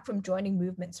people back from joining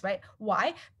movements, right?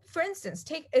 Why? For instance,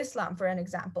 take Islam for an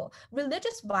example.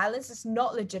 Religious violence is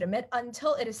not legitimate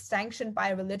until it is sanctioned by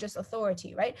a religious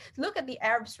authority, right? Look at the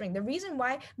Arab Spring. The reason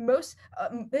why it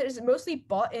is mostly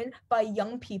bought in by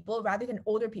young people rather than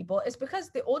older people is because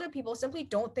the older people simply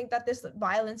don't think that this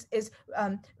violence is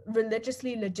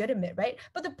religiously legitimate, right?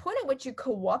 But the point at which you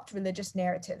co-opt religious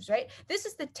narratives, right? This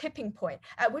is the tipping point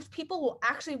at which people will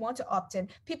actually want to opt in,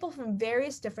 people from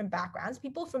various different backgrounds,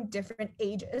 people from different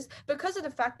ages, because of the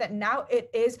fact that now it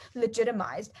is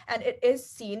legitimized and it is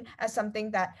seen as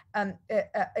something that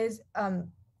is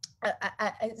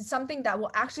something that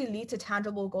will actually lead to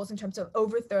tangible goals in terms of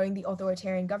overthrowing the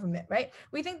authoritarian government, right?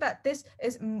 We think that this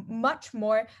is much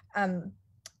more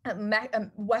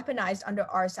weaponized under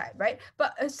our side, right?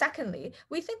 But secondly,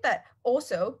 we think that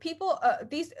also people,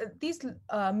 these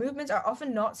movements are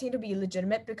often not seen to be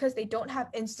legitimate because they don't have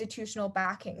institutional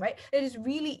backing, right? It is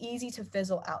really easy to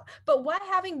fizzle out. But why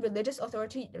having religious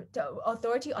authority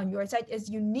on your side is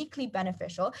uniquely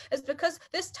beneficial is because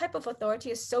this type of authority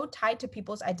is so tied to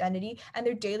people's identity and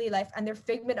their daily life and their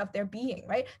figment of their being,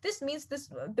 right? This means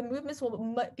the movements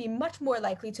will be much more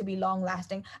likely to be long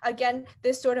lasting. Again,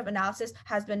 this sort of analysis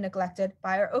has been neglected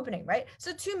by our opening, right?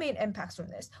 So two main impacts from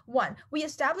this. One, we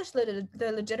establish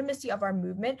the legitimacy of our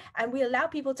movement and we allow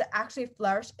people to actually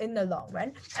flourish in the long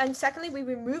run. And secondly, we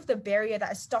remove the barrier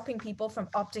that is stopping people from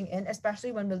opting in,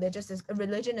 especially when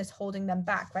religion is holding them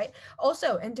back, right?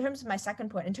 Also, in terms of my second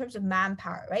point, in terms of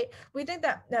manpower, right? We think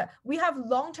that we have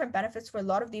long-term benefits for a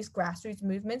lot of these grassroots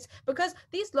movements because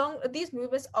these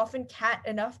movements often can't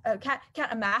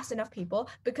amass enough people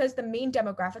because the main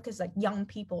demographic is like young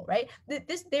people, right?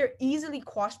 They're easily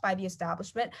quashed by the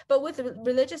establishment, but with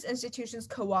religious institutions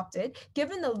co-opted,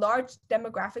 given the large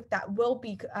demographic that will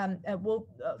be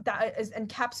that is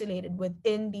encapsulated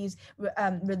within these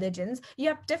religions, you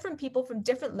have different people from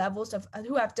different levels of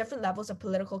who have different levels of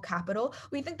political capital.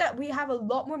 We think that we have a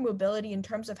lot more mobility in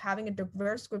terms of having a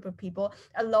diverse group of people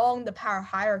along the power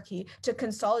hierarchy to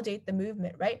consolidate the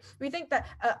movement, right? We think that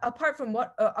apart from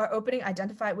what our opening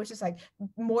identified, which is like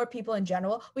more people in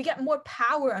general, we get more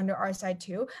power under our side too.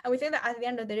 And we think that at the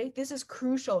end of the day, this is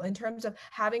crucial in terms of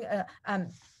having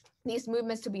these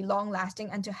movements to be long lasting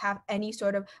and to have any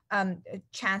sort of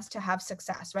chance to have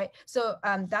success, right? So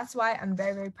that's why I'm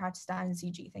very, very proud to stand in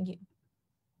CG. Thank you.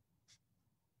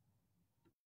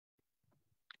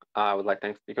 I would like to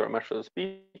thank the speaker very much for the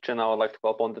speech, and I would like to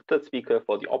call upon the third speaker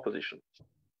for the opposition.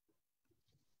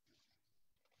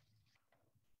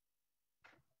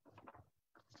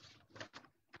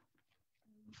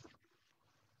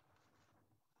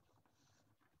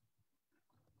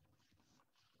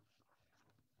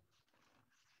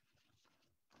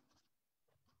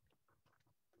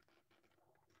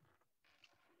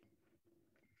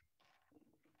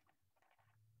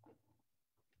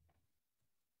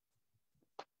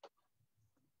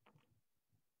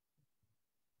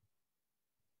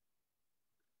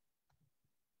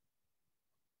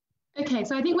 Okay,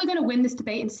 so I think we're going to win this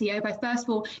debate in CO by first of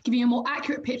all giving a more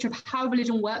accurate picture of how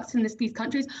religion works in these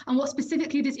countries and what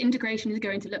specifically this integration is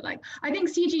going to look like. I think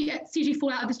CG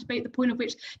fall out of this debate the point of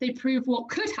which they prove what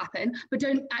could happen, but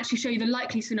don't actually show you the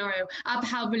likely scenario of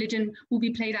how religion will be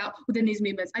played out within these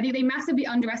movements. I think they massively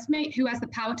underestimate who has the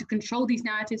power to control these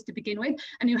narratives to begin with,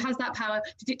 and who has that power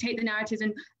to dictate the narratives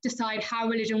and decide how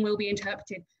religion will be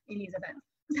interpreted in these events.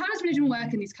 How does religion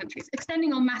work in these countries?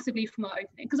 Extending on massively from our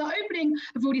opening, because our opening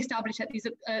have already established that these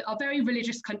are very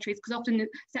religious countries, because often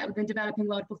set within developing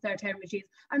world authoritarian regimes,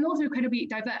 and also incredibly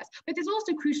diverse. But there's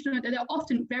also crucial to note that they're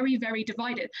often very, very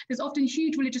divided. There's often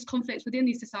huge religious conflicts within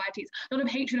these societies, a lot of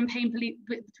hatred and pain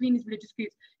between these religious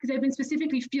groups, because they've been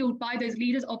specifically fueled by those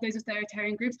leaders of those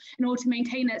authoritarian groups in order to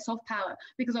maintain their soft power,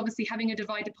 because obviously having a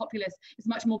divided populace is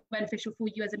much more beneficial for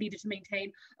you as a leader to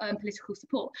maintain political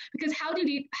support. Because how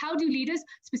do leaders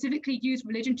specifically use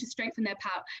religion to strengthen their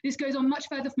power? This goes on much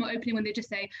further from our opening when they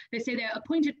say they're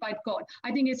appointed by God.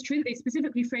 I think it's true that they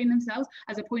specifically frame themselves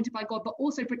as appointed by God, but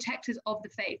also protectors of the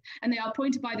faith. And they are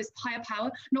appointed by this higher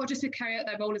power, not just to carry out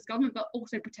their role as government, but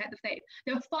also protect the faith.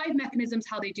 There are 5 mechanisms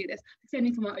how they do this,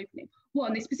 extending from our opening.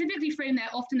 1, they specifically frame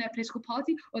often their political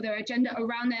party or their agenda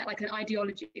around their like an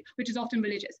ideology, which is often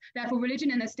religious. Therefore,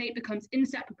 religion and the state becomes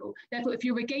inseparable. Therefore, if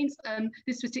you're against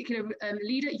this particular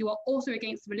leader, you are also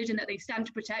against the religion that they stand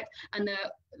to protect and the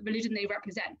religion they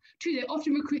represent. 2, they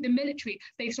often recruit the military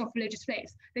based off religious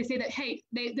faiths. They say that, hey,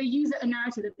 they use a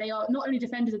narrative that they are not only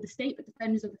defenders of the state, but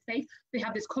defenders of the faith. They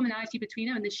have this commonality between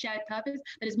them and this shared purpose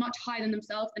that is much higher than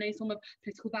themselves and any form of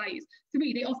political values.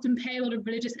 3, they often pay a lot of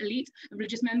religious elite and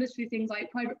religious members through things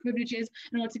like private privileges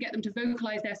in order to get them to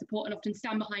vocalize their support and often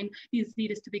stand behind these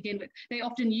leaders to begin with. They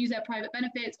often use their private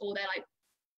benefits or their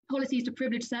policies to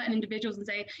privilege certain individuals and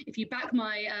say, if you back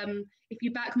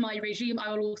my regime,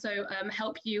 I will also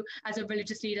help you as a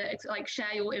religious leader,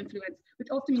 share your influence, which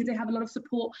often means they have a lot of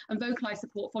support and vocalized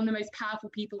support from the most powerful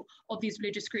people of these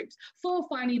religious groups. 4,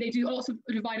 finally, they do also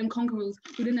divide and conquer rules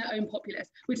within their own populace,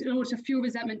 which in order to fuel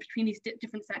resentment between these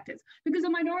different sectors. Because the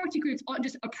minority groups aren't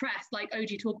just oppressed, like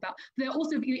OG talked about, they're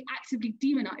also being actively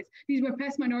demonized. These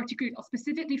repressed minority groups are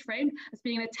specifically framed as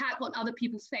being an attack on other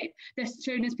people's faith. They're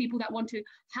shown as people that want to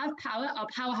have power, are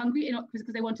power hungry, because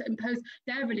they want to impose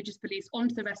their religious beliefs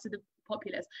onto the rest of the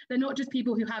populace. They're not just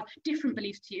people who have different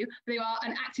beliefs to you, they are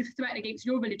an active threat against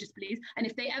your religious beliefs. And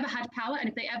if they ever had power and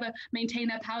if they ever maintain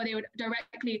their power, they would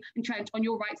directly entrench on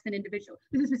your rights as an individual.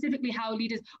 This is specifically how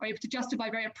leaders are able to justify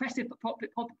very oppressive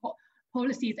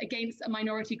policies against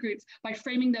minority groups by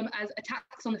framing them as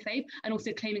attacks on the faith and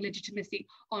also claiming legitimacy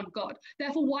on God.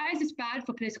 Therefore, why is this bad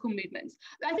for political movements?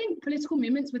 I think political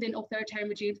movements within authoritarian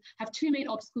regimes have 2 main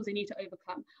obstacles they need to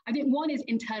overcome. I think 1 is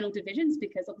internal divisions,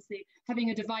 because obviously having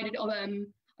a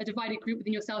divided group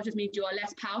within yourself just means you are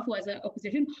less powerful as an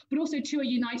opposition, but also 2, a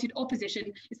united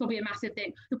opposition is probably a massive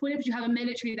thing. The point of you have a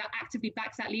military that actively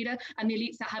backs that leader and the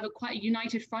elites that have quite a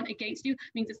united front against you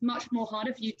means it's much more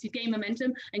harder for you to gain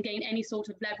momentum and gain any sort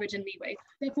of leverage and leeway.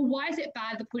 Therefore, why is it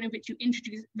bad the point at which you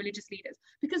introduce religious leaders?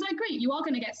 Because I agree, you are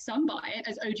going to get some buy-in,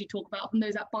 as OG talked about, from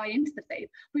those that buy into the faith,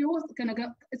 but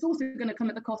it's also going to come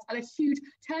at the cost of a huge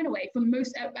turn away from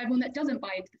everyone that doesn't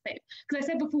buy into the faith. Because I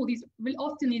said before,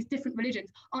 often these different religions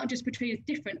aren't just portrayed as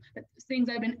different, but things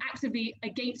that have been actively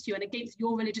against you and against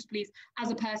your religious beliefs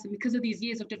as a person because of these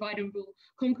years of divide and rule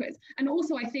conquest. And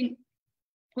also, I think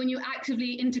when you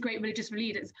actively integrate religious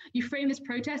leaders, you frame this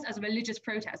protest as a religious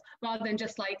protest rather than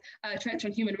just a trench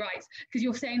on human rights, because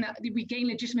you're saying that we gain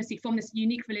legitimacy from this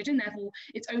unique religion, therefore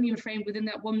it's only framed within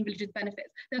that one religion's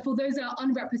benefits. Therefore, those that are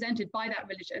unrepresented by that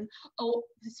religion, or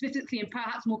specifically and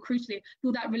perhaps more crucially,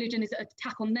 feel that religion is an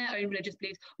attack on their own religious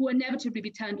beliefs, will inevitably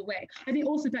be turned away. I think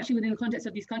also, especially within the context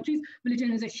of these countries,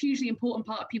 religion is a hugely important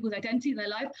part of people's identity in their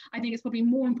life. I think it's probably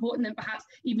more important than perhaps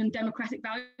even democratic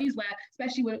values, where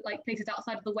especially with places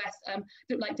outside of the West,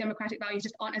 like democratic values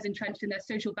just aren't as entrenched in their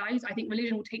social values. I think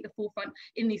religion will take the forefront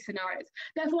in these scenarios.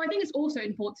 Therefore, I think it's also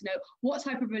important to know what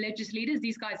type of religious leaders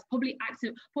these guys probably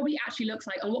actually looks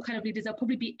like, and what kind of leaders they'll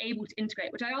probably be able to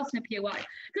integrate, which I asked in a POI.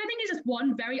 Because I think it's just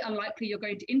one, very unlikely you're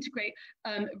going to integrate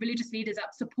religious leaders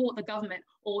that support the government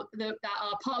or that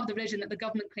are part of the religion that the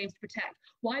government claims to protect.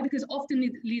 Why? Because often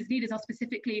these leaders are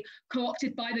specifically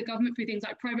co-opted by the government through things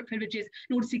like private privileges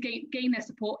in order to gain their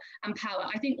support and power.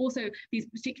 I think also these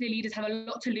particular leaders have a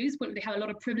lot to lose, but they have a lot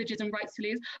of privileges and rights to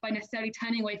lose by necessarily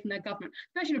turning away from their government,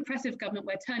 especially an oppressive government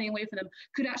where turning away from them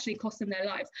could actually cost them their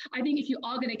lives. I think if you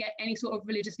are going to get any sort of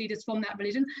religious leaders from that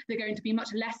religion, they're going to be much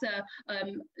lesser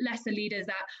leaders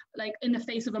that, like, in the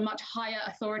face of a much higher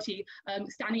authority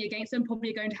standing against them,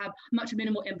 probably going to have much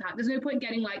minimal impact. There's no point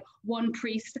getting like one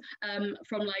priest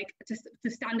from like to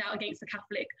stand out against the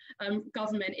Catholic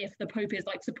government if the Pope is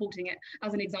like supporting it,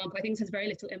 as an example. I think this has very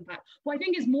little impact. What I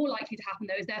think is more likely to happen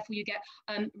though is therefore you get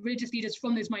religious leaders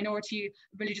from those minority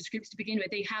religious groups to begin with.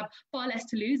 They have far less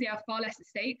to lose, they have far less at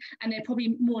stake, and they're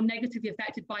probably more negatively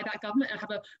affected by that government and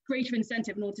have a greater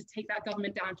incentive in order to take that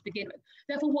government down to begin with.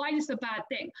 Therefore, why is this a bad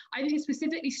thing? I think it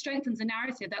specifically strengthens the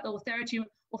narrative that the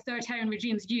authoritarian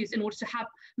regimes use in order to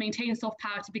maintain soft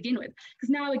power to begin with. Because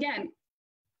now again,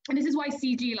 and this is why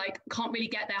CG like can't really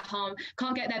get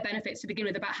their benefits to begin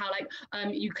with, about how like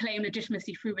you claim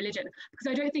legitimacy through religion, because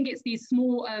I don't think it's these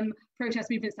small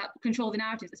protest movements that control the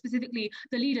narrative, specifically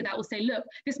the leader that will say, look,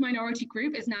 this minority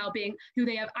group is now who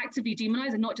they have actively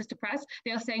demonized and not just oppressed.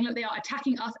 They are saying, look, they are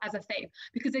attacking us as a faith,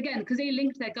 because again, because they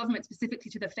linked their government specifically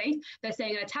to the faith, they're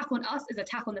saying an attack on us is an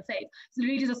attack on the faith. So the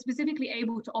leaders are specifically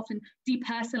able to often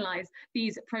depersonalize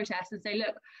these protests and say,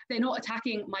 look, they're not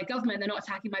attacking my government, they're not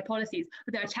attacking my policies,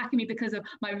 but they're attacking me because of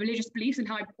my religious beliefs and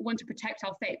how I want to protect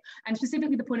our faith. And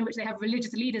specifically the point at which they have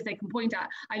religious leaders they can point at,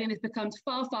 I think this becomes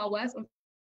far, far worse,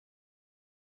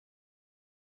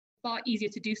 far easier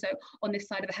to do so on this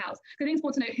side of the house. I think it's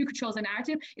important to know who controls the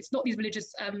narrative. It's not these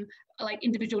religious, like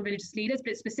individual religious leaders, but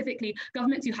it's specifically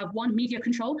governments who have one, media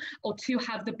control, or two,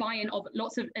 have the buy-in of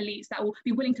lots of elites that will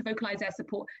be willing to vocalize their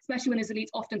support, especially when those elites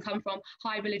often come from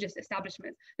high religious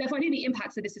establishments. Therefore, I think the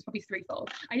impacts of this is probably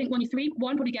threefold. I think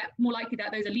one, probably get more likely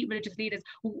that those elite religious leaders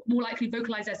will more likely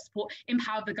vocalize their support,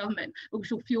 empower the government,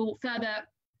 which will fuel further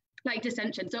like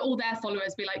dissension. So all their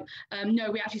followers be like, no,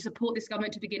 we actually support this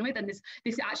government to begin with, and this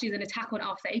actually is an attack on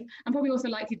our faith, and probably also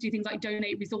likely to do things like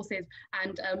donate resources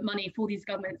and money for these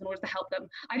governments in order to help them.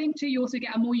 I think too, you also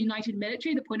get a more united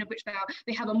military, the point of which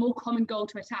they have a more common goal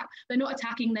to attack. They're not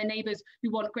attacking their neighbors who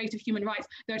want greater human rights.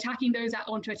 They're attacking those that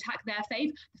want to attack their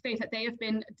faith, the faith that they have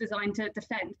been designed to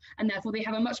defend, and therefore they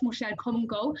have a much more shared common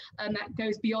goal that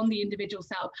goes beyond the individual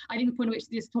self. I think the point of which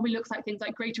this probably looks like things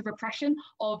like greater repression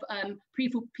of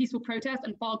peaceful protest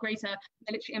and far greater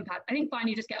military impact. I think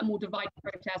finally you just get a more divided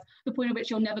protest, the point at which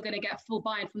you're never going to get full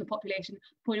buy-in from the population,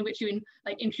 the point at which you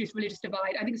introduce religious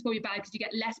divide. I think it's probably bad because you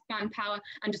get less manpower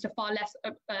and just a far less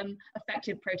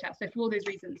effective protest. So for all those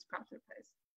reasons, perhaps I oppose.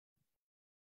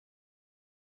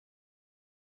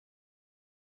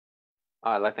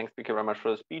 I'd like to thank the speaker very much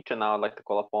for the speech, and now I'd like to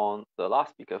call upon the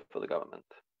last speaker for the government.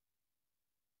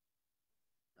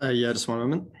 Yeah, just one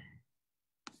moment.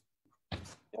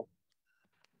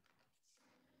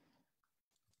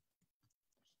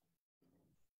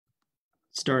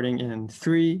 Starting in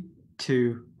 3,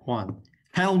 2, 1.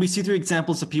 Panel, we see through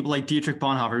examples of people like Dietrich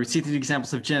Bonhoeffer, we see through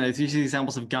examples of Jenna, we see through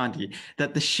examples of Gandhi,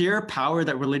 that the sheer power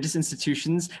that religious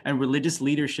institutions and religious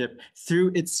leadership,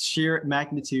 through its sheer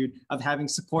magnitude of having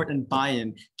support and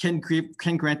buy-in, can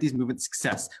grant these movements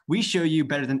success. We show you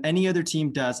better than any other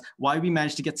team does why we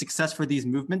managed to get success for these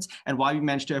movements and why we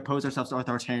managed to oppose ourselves to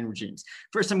authoritarian regimes.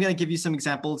 First, I'm going to give you some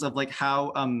examples of like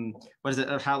how,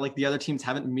 how like the other teams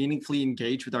haven't meaningfully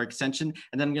engaged with our extension,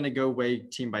 and then I'm going to go way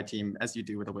team by team as you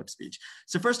do with a whip speech.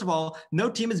 So first of all,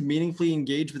 no team is meaningfully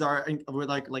engaged with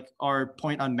our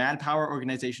point on manpower,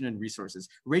 organization, and resources.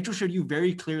 Rachel showed you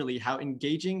very clearly how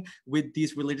engaging with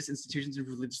these religious institutions and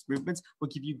religious movements will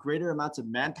give you greater amounts of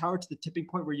manpower to the tipping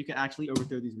point where you can actually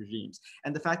overthrow these regimes.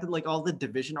 And the fact that like all the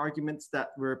division arguments that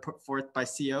were put forth by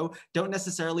CO don't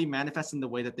necessarily manifest in the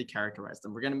way that they characterize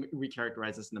them. We're going to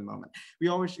recharacterize this in a moment. We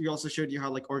also showed you how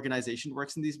like organization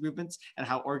works in these movements and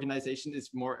how organization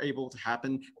is more able to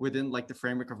happen within like the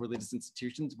framework of religious institutions,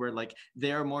 where like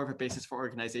they are more of a basis for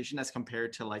organization as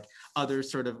compared to like other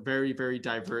sort of very, very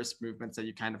diverse movements that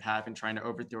you kind of have in trying to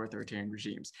overthrow authoritarian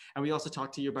regimes. And we also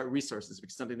talked to you about resources,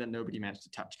 which is something that nobody managed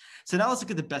to touch. So now let's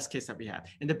look at the best case that we have.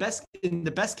 In the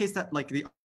best case that like the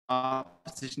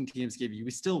opposition teams give you,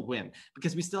 we still win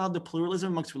because we still have the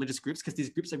pluralism amongst religious groups because these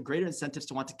groups have greater incentives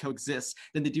to want to coexist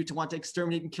than they do to want to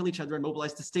exterminate and kill each other and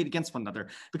mobilize the state against one another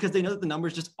because they know that the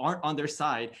numbers just aren't on their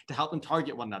side to help them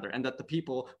target one another and that the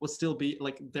people will still be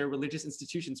like their religious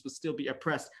institutions will still be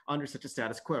oppressed under such a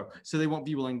status quo. So they won't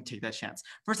be willing to take that chance.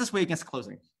 First, let's weigh against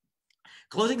closing.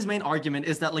 Closing's main argument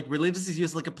is that like religion is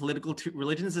used as a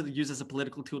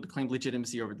political tool to claim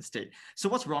legitimacy over the state. So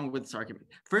what's wrong with this argument?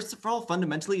 First of all,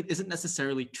 fundamentally, it isn't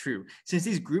necessarily true since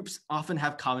these groups often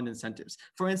have common incentives.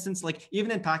 For instance, like even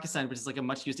in Pakistan, which is like a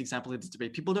much used example of this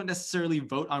debate, people don't necessarily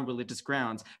vote on religious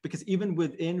grounds because even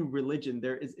within religion,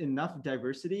 there is enough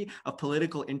diversity of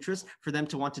political interest for them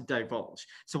to want to divulge.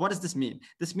 So what does this mean?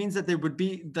 This means that there would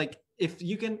be like, if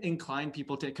you can incline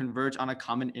people to converge on a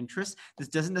common interest, this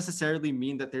doesn't necessarily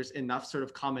mean that there's enough sort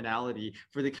of commonality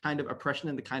for the kind of oppression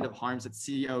and the kind of harms that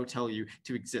CEO tell you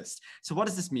to exist. So what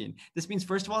does this mean? This means,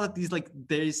 first of all, that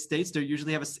these states don't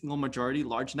usually have a single majority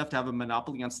large enough to have a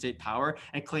monopoly on state power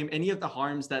and claim any of the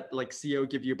harms that like CEO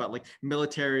give you about like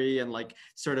military and like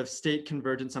sort of state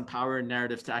convergence on power and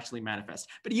narratives to actually manifest.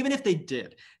 But even if they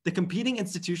did, the competing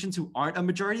institutions who aren't a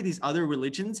majority, these other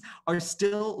religions, are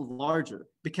still larger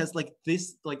because like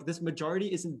this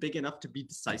majority isn't big enough to be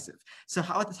decisive. So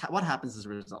what happens as a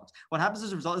result? What happens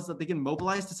as a result is that they can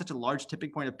mobilize to such a large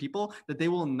tipping point of people that they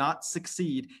will not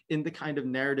succeed in the kind of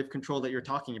narrative control that you're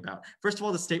talking about. First of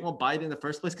all, the state won't buy it in the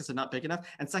first place because they're not big enough.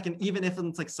 And second, even if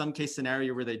it's like some case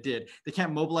scenario where they did, they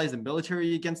can't mobilize the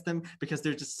military against them because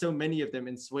there's just so many of them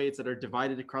in swathes that are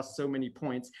divided across so many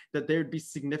points that they would be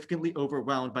significantly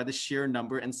overwhelmed by the sheer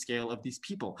number and scale of these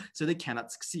people. So they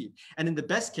cannot succeed. And in the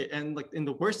best case, and like in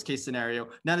the worst case scenario,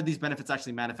 none of these benefits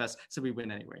actually manifest, so we win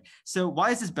anyway. So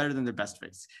why is this better than their best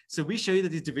fix? So we show you that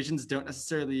these divisions don't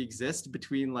necessarily exist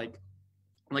between like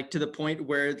to the point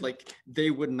where like they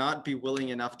would not be willing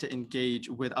enough to engage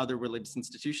with other religious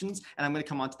institutions. And I'm going to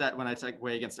come on to that when I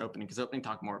weigh against opening, because opening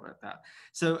talk more about that.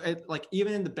 So it, like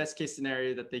even in the best case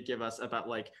scenario that they give us about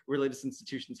like religious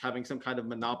institutions having some kind of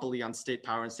monopoly on state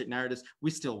power and state narratives, we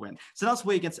still win. So let's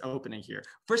weigh against opening here.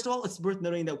 First of all, it's worth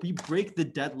noting that we break the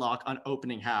deadlock on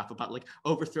opening half about like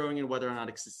overthrowing and whether or not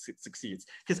it succeeds.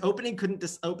 Because opening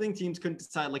teams couldn't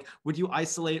decide like, would you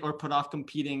isolate or put off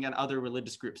competing and other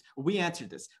religious groups? We answered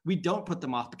this. We don't put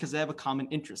them off because they have a common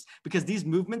interest, because these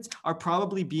movements are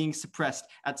probably being suppressed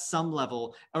at some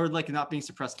level or like not being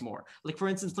suppressed more. Like for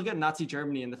instance, look at Nazi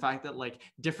Germany and the fact that like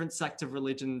different sects of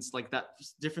religions, like that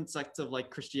different sects of like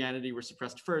Christianity were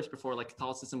suppressed first before like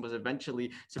Catholicism was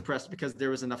eventually suppressed because there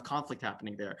was enough conflict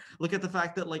happening there. Look at the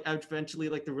fact that like eventually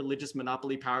like the religious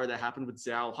monopoly power that happened with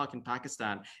Zia al-Haq in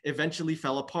Pakistan eventually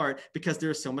fell apart because there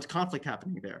was so much conflict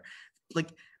happening there. Like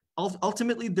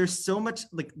ultimately, there's so much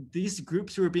like these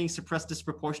groups who are being suppressed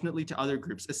disproportionately to other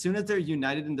groups. As soon as they're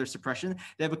united in their suppression,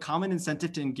 they have a common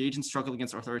incentive to engage and struggle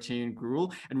against authoritarian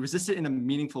rule and resist it in a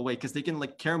meaningful way, because they can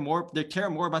like care more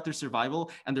about their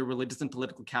survival and their religious and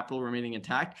political capital remaining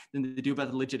intact than they do about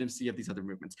the legitimacy of these other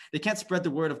movements. They can't spread the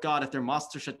word of God if their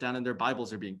mosques are shut down and their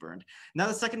Bibles are being burned. Now,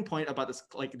 the second point about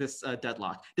this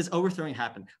deadlock, does overthrowing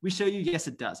happen? We show you, yes,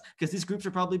 it does, because these groups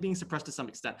are probably being suppressed to some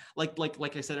extent. Like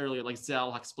I said earlier, like Zia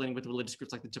al-Haq explaining with religious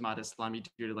groups like the Jamaat Islami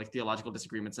due to like theological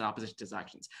disagreements and opposition to his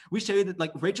actions. We show you that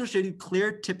like Rachel showed you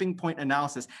clear tipping point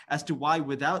analysis as to why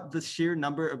without the sheer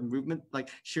number of movement, like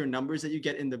sheer numbers that you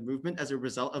get in the movement as a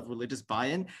result of religious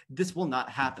buy-in, this will not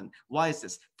happen. Why is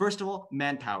this? First of all,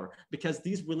 manpower, because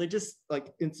these religious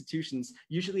like institutions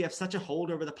usually have such a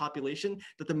hold over the population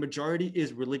that the majority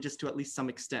is religious to at least some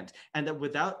extent, and that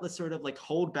without the sort of like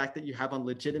hold back that you have on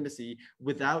legitimacy,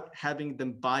 without having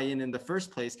them buy in the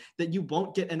first place, that you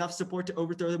won't get enough support to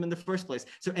overthrow them in the first place.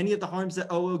 So any of the harms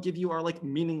that OO give you are like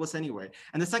meaningless anyway.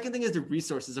 And the second thing is the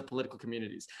resources of political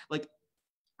communities, like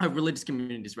religious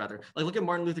communities rather. Like look at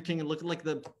Martin Luther King and look at like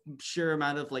the sheer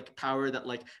amount of like power that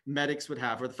like medics would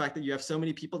have, or the fact that you have so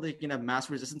many people that you can have mass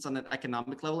resistance on an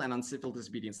economic level and on civil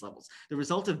disobedience levels. The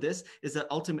result of this is that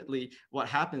ultimately what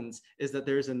happens is that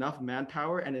there's enough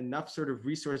manpower and enough sort of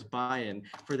resource buy-in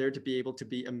for there to be able to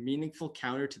be a meaningful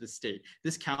counter to the state.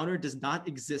 This counter does not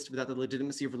exist without the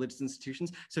legitimacy of religious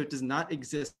institutions, so it does not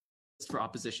exist for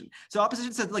opposition. So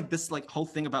opposition said like this like whole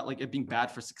thing about like it being bad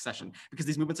for succession, because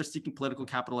these movements are seeking political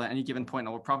capital at any given point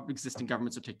and will probably existing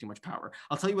governments will take too much power.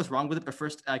 I'll tell you what's wrong with it, but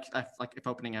first, like if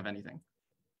opening have anything.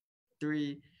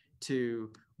 3,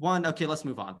 2, 1. Okay, let's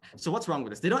move on. So what's wrong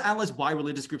with this? They don't analyze why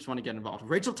religious groups want to get involved.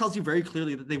 Rachel tells you very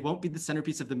clearly that they won't be the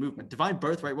centerpiece of the movement. Divine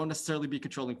birthright won't necessarily be a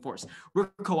controlling force. We're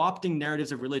co-opting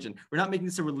narratives of religion. We're not making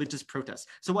this a religious protest.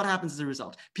 So what happens as a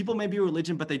result? People may be a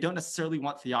religion, but they don't necessarily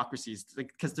want theocracies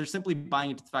because they're simply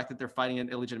buying into the fact that they're fighting an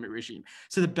illegitimate regime.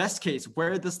 So the best case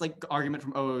where this argument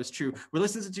from OO is true,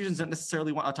 religious institutions don't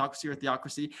necessarily want autocracy or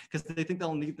theocracy because they think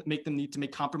they'll make them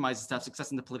make compromises to have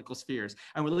success in the political spheres.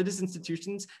 And religious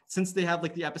institutions, since they have the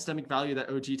epistemic value that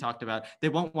OG talked about, they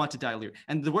won't want to dilute.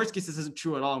 And the worst case, this isn't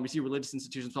true at all. And we see religious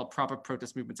institutions called proper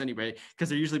protest movements anyway, because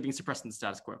they're usually being suppressed in the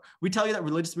status quo. We tell you that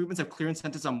religious movements have clear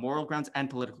incentives on moral grounds and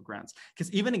political grounds,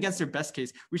 because even against their best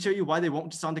case, we show you why they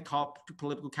won't just want to cop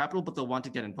political capital, but they'll want to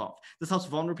get involved. This helps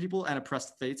vulnerable people and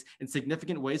oppressed faiths in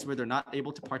significant ways where they're not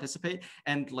able to participate,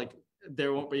 and they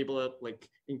won't be able to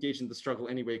engage in the struggle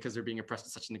anyway because they're being oppressed to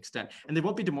such an extent. And they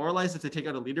won't be demoralized if they take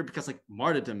out a leader because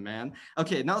martyrdom, man.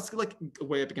 Okay, now let's go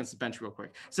way up against the bench real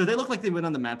quick. So they look like they win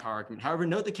on the manpower argument. However,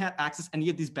 note they can't access any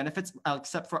of these benefits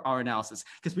except for our analysis,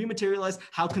 because we materialize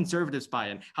how conservatives buy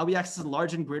in, how we access a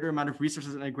large and greater amount of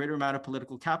resources and a greater amount of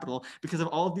political capital because of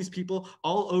all of these people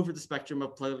all over the spectrum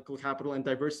of political capital and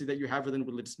diversity that you have within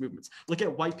religious movements. Look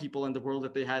at white people and the role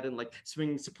that they had in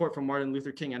swinging support for Martin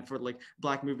Luther King and for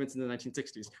black movements in the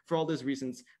 1960s. For all those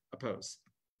reasons, oppose.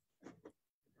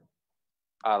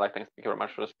 I'd like to thank you very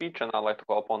much for the speech, and I'd like to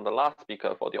call upon the last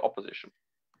speaker for the opposition.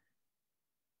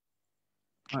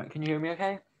 All right, can you hear me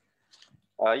okay?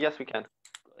 Yes, we can.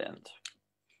 Brilliant.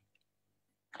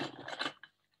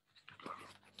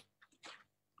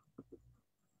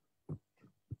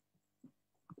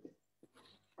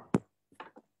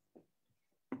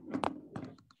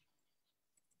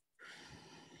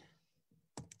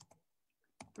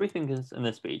 Three things in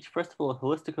this speech. First of all, a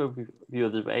holistic overview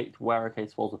of the debate, where a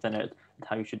case falls within it, and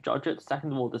how you should judge it.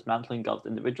 Second of all, dismantling Gov's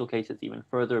individual cases even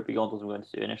further beyond what I'm going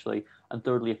to do initially. And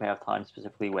thirdly, if I have time,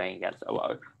 specifically weighing against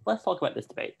OO. Let's talk about this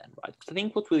debate then, right? Because I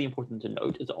think what's really important to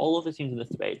note is that all of the scenes in this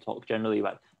debate talk generally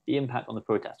about the impact on the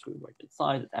protest group, right? Its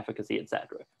size, its efficacy,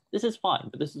 etc. This is fine,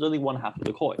 but this is only one half of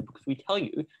the coin, because we tell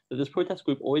you that this protest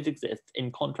group always exists in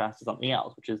contrast to something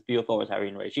else, which is the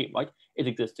authoritarian regime, right? It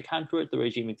exists to counter it, the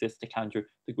regime exists to counter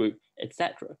the group,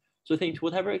 etc. So I think to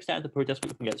whatever extent the protest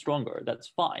group can get stronger, that's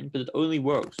fine, but it only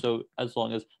works so as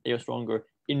long as they are stronger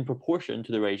in proportion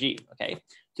to the regime, okay?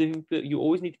 So you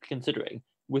always need to be considering,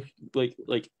 with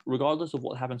regardless of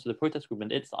what happens to the protest group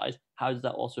and its size, how does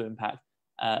that also impact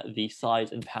the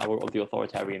size and power of the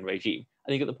authoritarian regime? I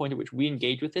think at the point at which we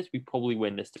engage with this, we probably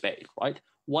win this debate, right?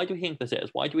 Why do we think this is?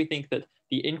 Why do we think that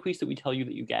the increase that we tell you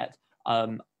that you get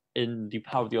in the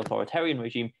power of the authoritarian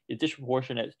regime is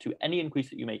disproportionate to any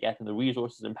increase that you may get in the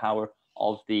resources and power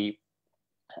of the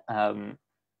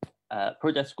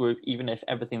protest group, even if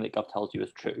everything that Gov tells you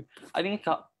is true? I think a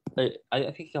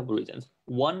couple of reasons.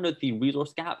 One, that the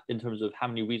resource gap in terms of how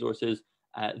many resources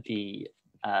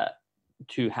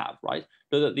to have, right?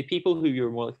 So that the people who you're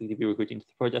more likely to be recruiting to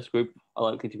the protest group are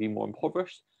likely to be more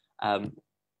impoverished,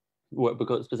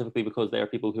 specifically because they are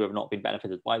people who have not been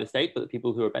benefited by the state, but the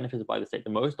people who are benefited by the state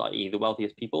the most, i.e. the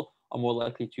wealthiest people, are more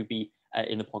likely to be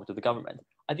in the pocket of the government.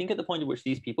 I think at the point at which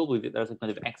these people believe that there's a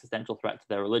kind of existential threat to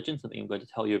their religion, something I'm going to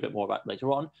tell you a bit more about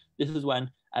later on, this is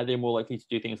when they're more likely to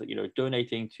do things like,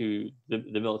 donating to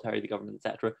the military, the government,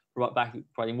 etc.,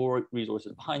 providing more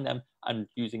resources behind them and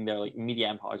using their media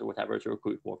empires or whatever to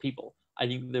recruit more people. I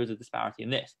think there's a disparity in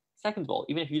this. Second of all,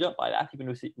 even if you don't buy that, even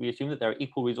if we assume that there are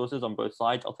equal resources on both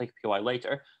sides, I'll take a POI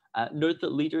later, note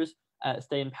that leaders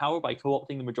stay in power by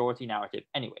co-opting the majority narrative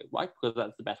anyway, right? Because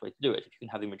that's the best way to do it. If you can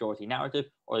have the majority narrative,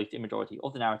 or at least a majority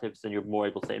of the narratives, then you're more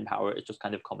able to stay in power. It's just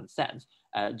kind of common sense,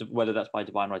 whether that's by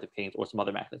divine right of kings or some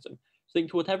other mechanism. So I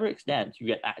think to whatever extent you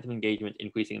get active engagement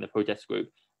increasing in the protest group,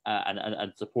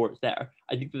 and support there,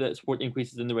 I think that support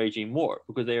increases in the regime more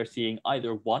because they are seeing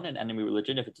either one, an enemy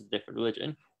religion if it's a different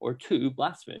religion, or two,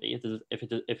 blasphemy if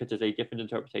it is a different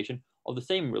interpretation of the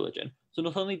same religion. So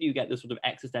not only do you get this sort of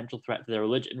existential threat to their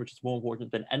religion, which is more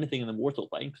important than anything in the mortal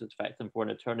plane because it affects them for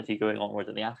an eternity going onwards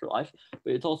in the afterlife,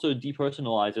 but it also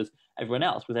depersonalizes everyone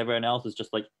else because everyone else is just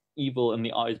evil in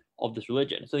the eyes of this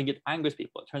religion. So I think it angers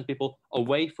people. It turns people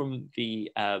away from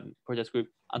the protest group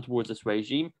and towards this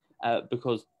regime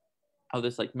because of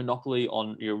this monopoly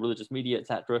on religious media,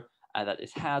 etc., that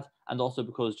is had, and also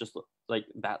because just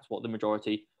that's what the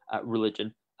majority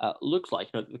religion looks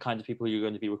like. The kinds of people you're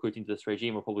going to be recruiting to this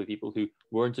regime are probably people who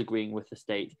weren't agreeing with the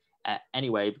state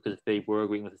anyway, because if they were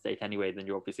agreeing with the state anyway, then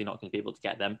you're obviously not going to be able to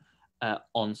get them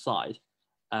on side.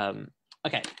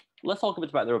 Okay, let's talk a bit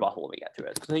about the rebuttal when we get to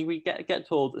it. Because I think we get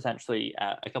told essentially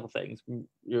a couple of things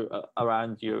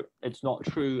it's not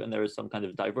true, and there is some kind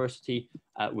of diversity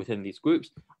within these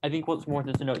groups. I think what's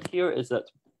important to note here is that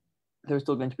there's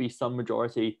still going to be some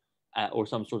majority or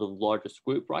some sort of largest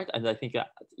group, right? And I think that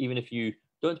even if you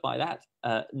don't buy that,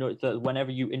 note that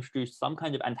whenever you introduce some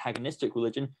kind of antagonistic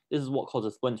religion, this is what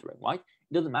causes splintering, right?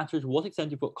 It doesn't matter to what extent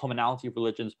you've got commonality of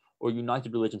religions or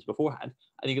united religions beforehand.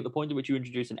 I think at the point at which you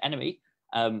introduce an enemy,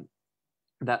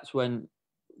 that's when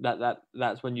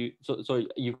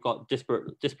you've got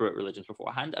disparate religions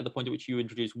beforehand. At the point at which you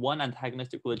introduce one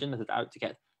antagonistic religion that is out to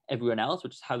get everyone else,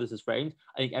 which is how this is framed,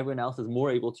 I think everyone else is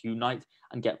more able to unite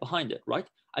and get behind it, right?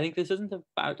 I think this isn't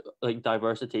about like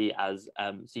diversity as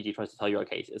CG tries to tell you our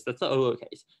case is. That's the OO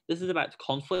case. This is about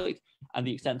conflict and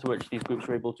the extent to which these groups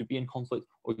are able to be in conflict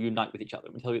or unite with each other.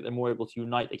 We tell you that they're more able to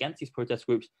unite against these protest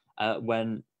groups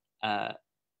when the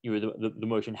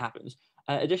motion happens.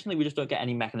 Additionally, we just don't get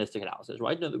any mechanistic analysis,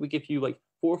 right? No, that we give you like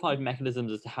 4 or 5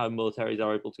 mechanisms as to how militaries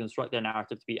are able to construct their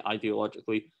narrative to be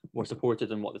ideologically more supported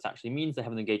than what this actually means. They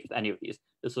haven't engaged with any of these.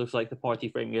 This looks like the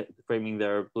party framing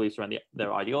their beliefs around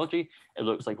their ideology. It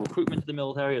looks like recruitment to the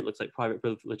military. It looks like private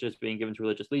privileges being given to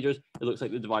religious leaders. It looks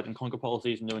like the divide and conquer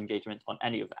policies, no engagement on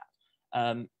any of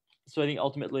that. So I think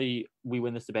ultimately we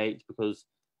win this debate because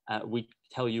we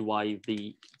tell you why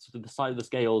the side of the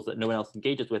scales that no one else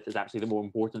engages with is actually the more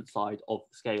important side of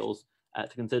the scales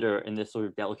to consider in this sort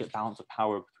of delicate balance of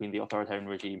power between the authoritarian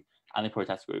regime and the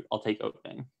protest group. I'll take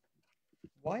opening.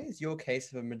 Why is your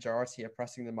case of a majority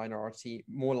oppressing the minority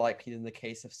more likely than the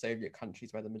case of Soviet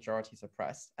countries where the majority is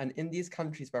oppressed? And in these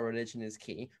countries where religion is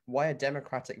key, why are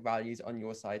democratic values on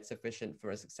your side sufficient for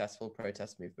a successful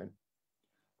protest movement?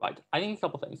 Right, I think a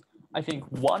couple of things. I think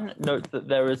one, note that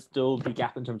there is still the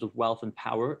gap in terms of wealth and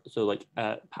power. So like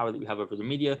power that you have over the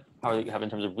media, power that you have in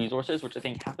terms of resources, which I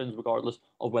think happens regardless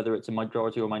of whether it's a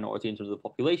majority or minority in terms of the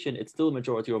population. It's still a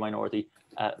majority or minority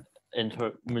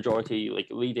majority like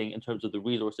leading in terms of the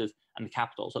resources and the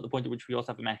capital. So at the point at which we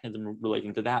also have a mechanism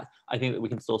relating to that, I think that we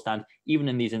can still stand even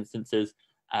in these instances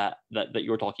that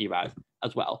you're talking about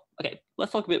as well. Okay,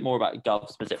 let's talk a bit more about Gov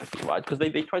specifically, right? Because they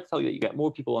try to tell you that you get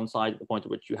more people on side at the point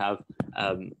at which you have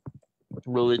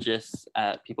religious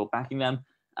people backing them.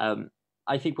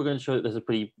 I think we're going to show that this is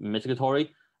pretty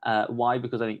mitigatory. Why?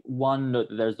 Because I think one, note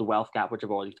that there's the wealth gap, which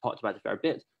I've already talked about a fair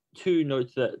bit. Two,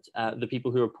 note that the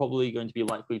people who are probably going to be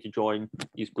likely to join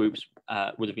these groups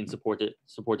would have been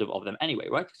supportive of them anyway,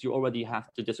 right? Because you already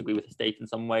have to disagree with the state in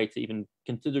some way to even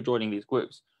consider joining these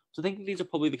groups. So I think these are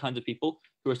probably the kinds of people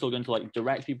who are still going to like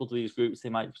direct people to these groups. They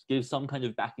might give some kind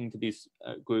of backing to these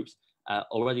groups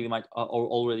already. They might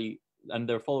already, and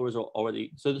their followers are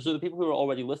already. So the people who are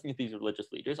already listening to these religious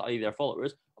leaders, i.e., their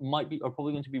followers, are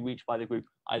probably going to be reached by the group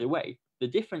either way. The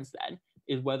difference then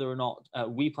is whether or not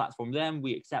we platform them,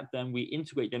 we accept them, we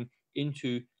integrate them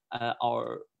into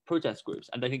our protest groups.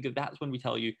 And I think that that's when we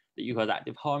tell you that you cause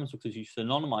active harms, because you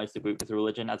synonymize the group with the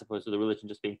religion as opposed to the religion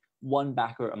just being one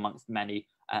backer amongst many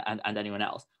and anyone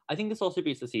else. I think this also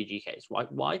beats the CG case,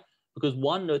 right? Why? Because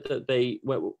one, note that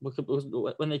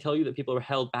when they tell you that people are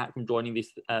held back from joining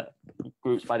these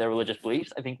groups by their religious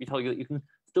beliefs, I think we tell you that you can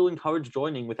still encourage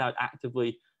joining without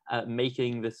actively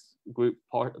making this group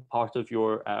part of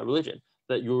your religion.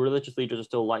 That your religious leaders are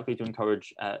still likely to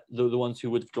encourage, the ones who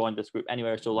would have joined this group anyway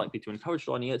are still likely to encourage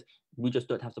joining it. We just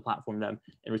don't have to platform them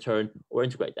in return or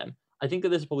integrate them. I think that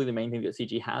this is probably the main thing that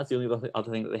CG has. The only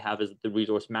other thing that they have is the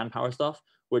resource manpower stuff,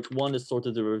 which one is sort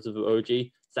of derivative of OG.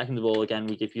 Second of all, again,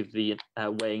 we give you the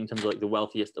weighing in terms of like the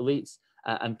wealthiest elites.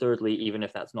 And thirdly, even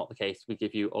if that's not the case, we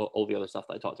give you all the other stuff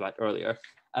that I talked about earlier.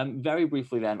 Very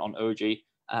briefly then on OG,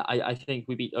 I think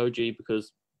we beat OG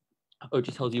because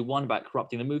OG tells you one about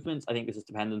corrupting the movements. I think this is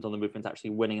dependent on the movements actually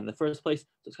winning in the first place. So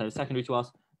it's kind of secondary to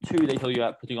us. Two, they tell you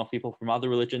about putting off people from other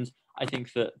religions. I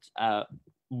think that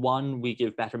one, we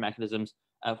give better mechanisms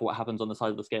for what happens on the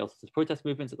side of the scale such as protest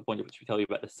movements at the point at which we tell you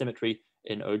about the symmetry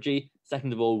in OG.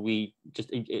 Second of all, we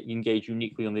just engage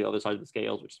uniquely on the other side of the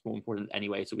scales, which is more important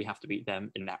anyway. So we have to beat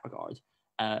them in that regard.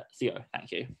 CO,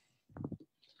 thank you.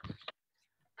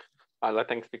 I'd like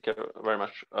to thank speaker very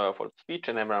much for the speech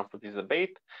and everyone for this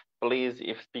debate. Please,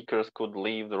 if speakers could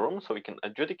leave the room so we can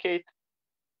adjudicate.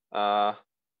 And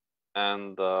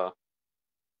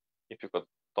if you could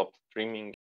stop streaming.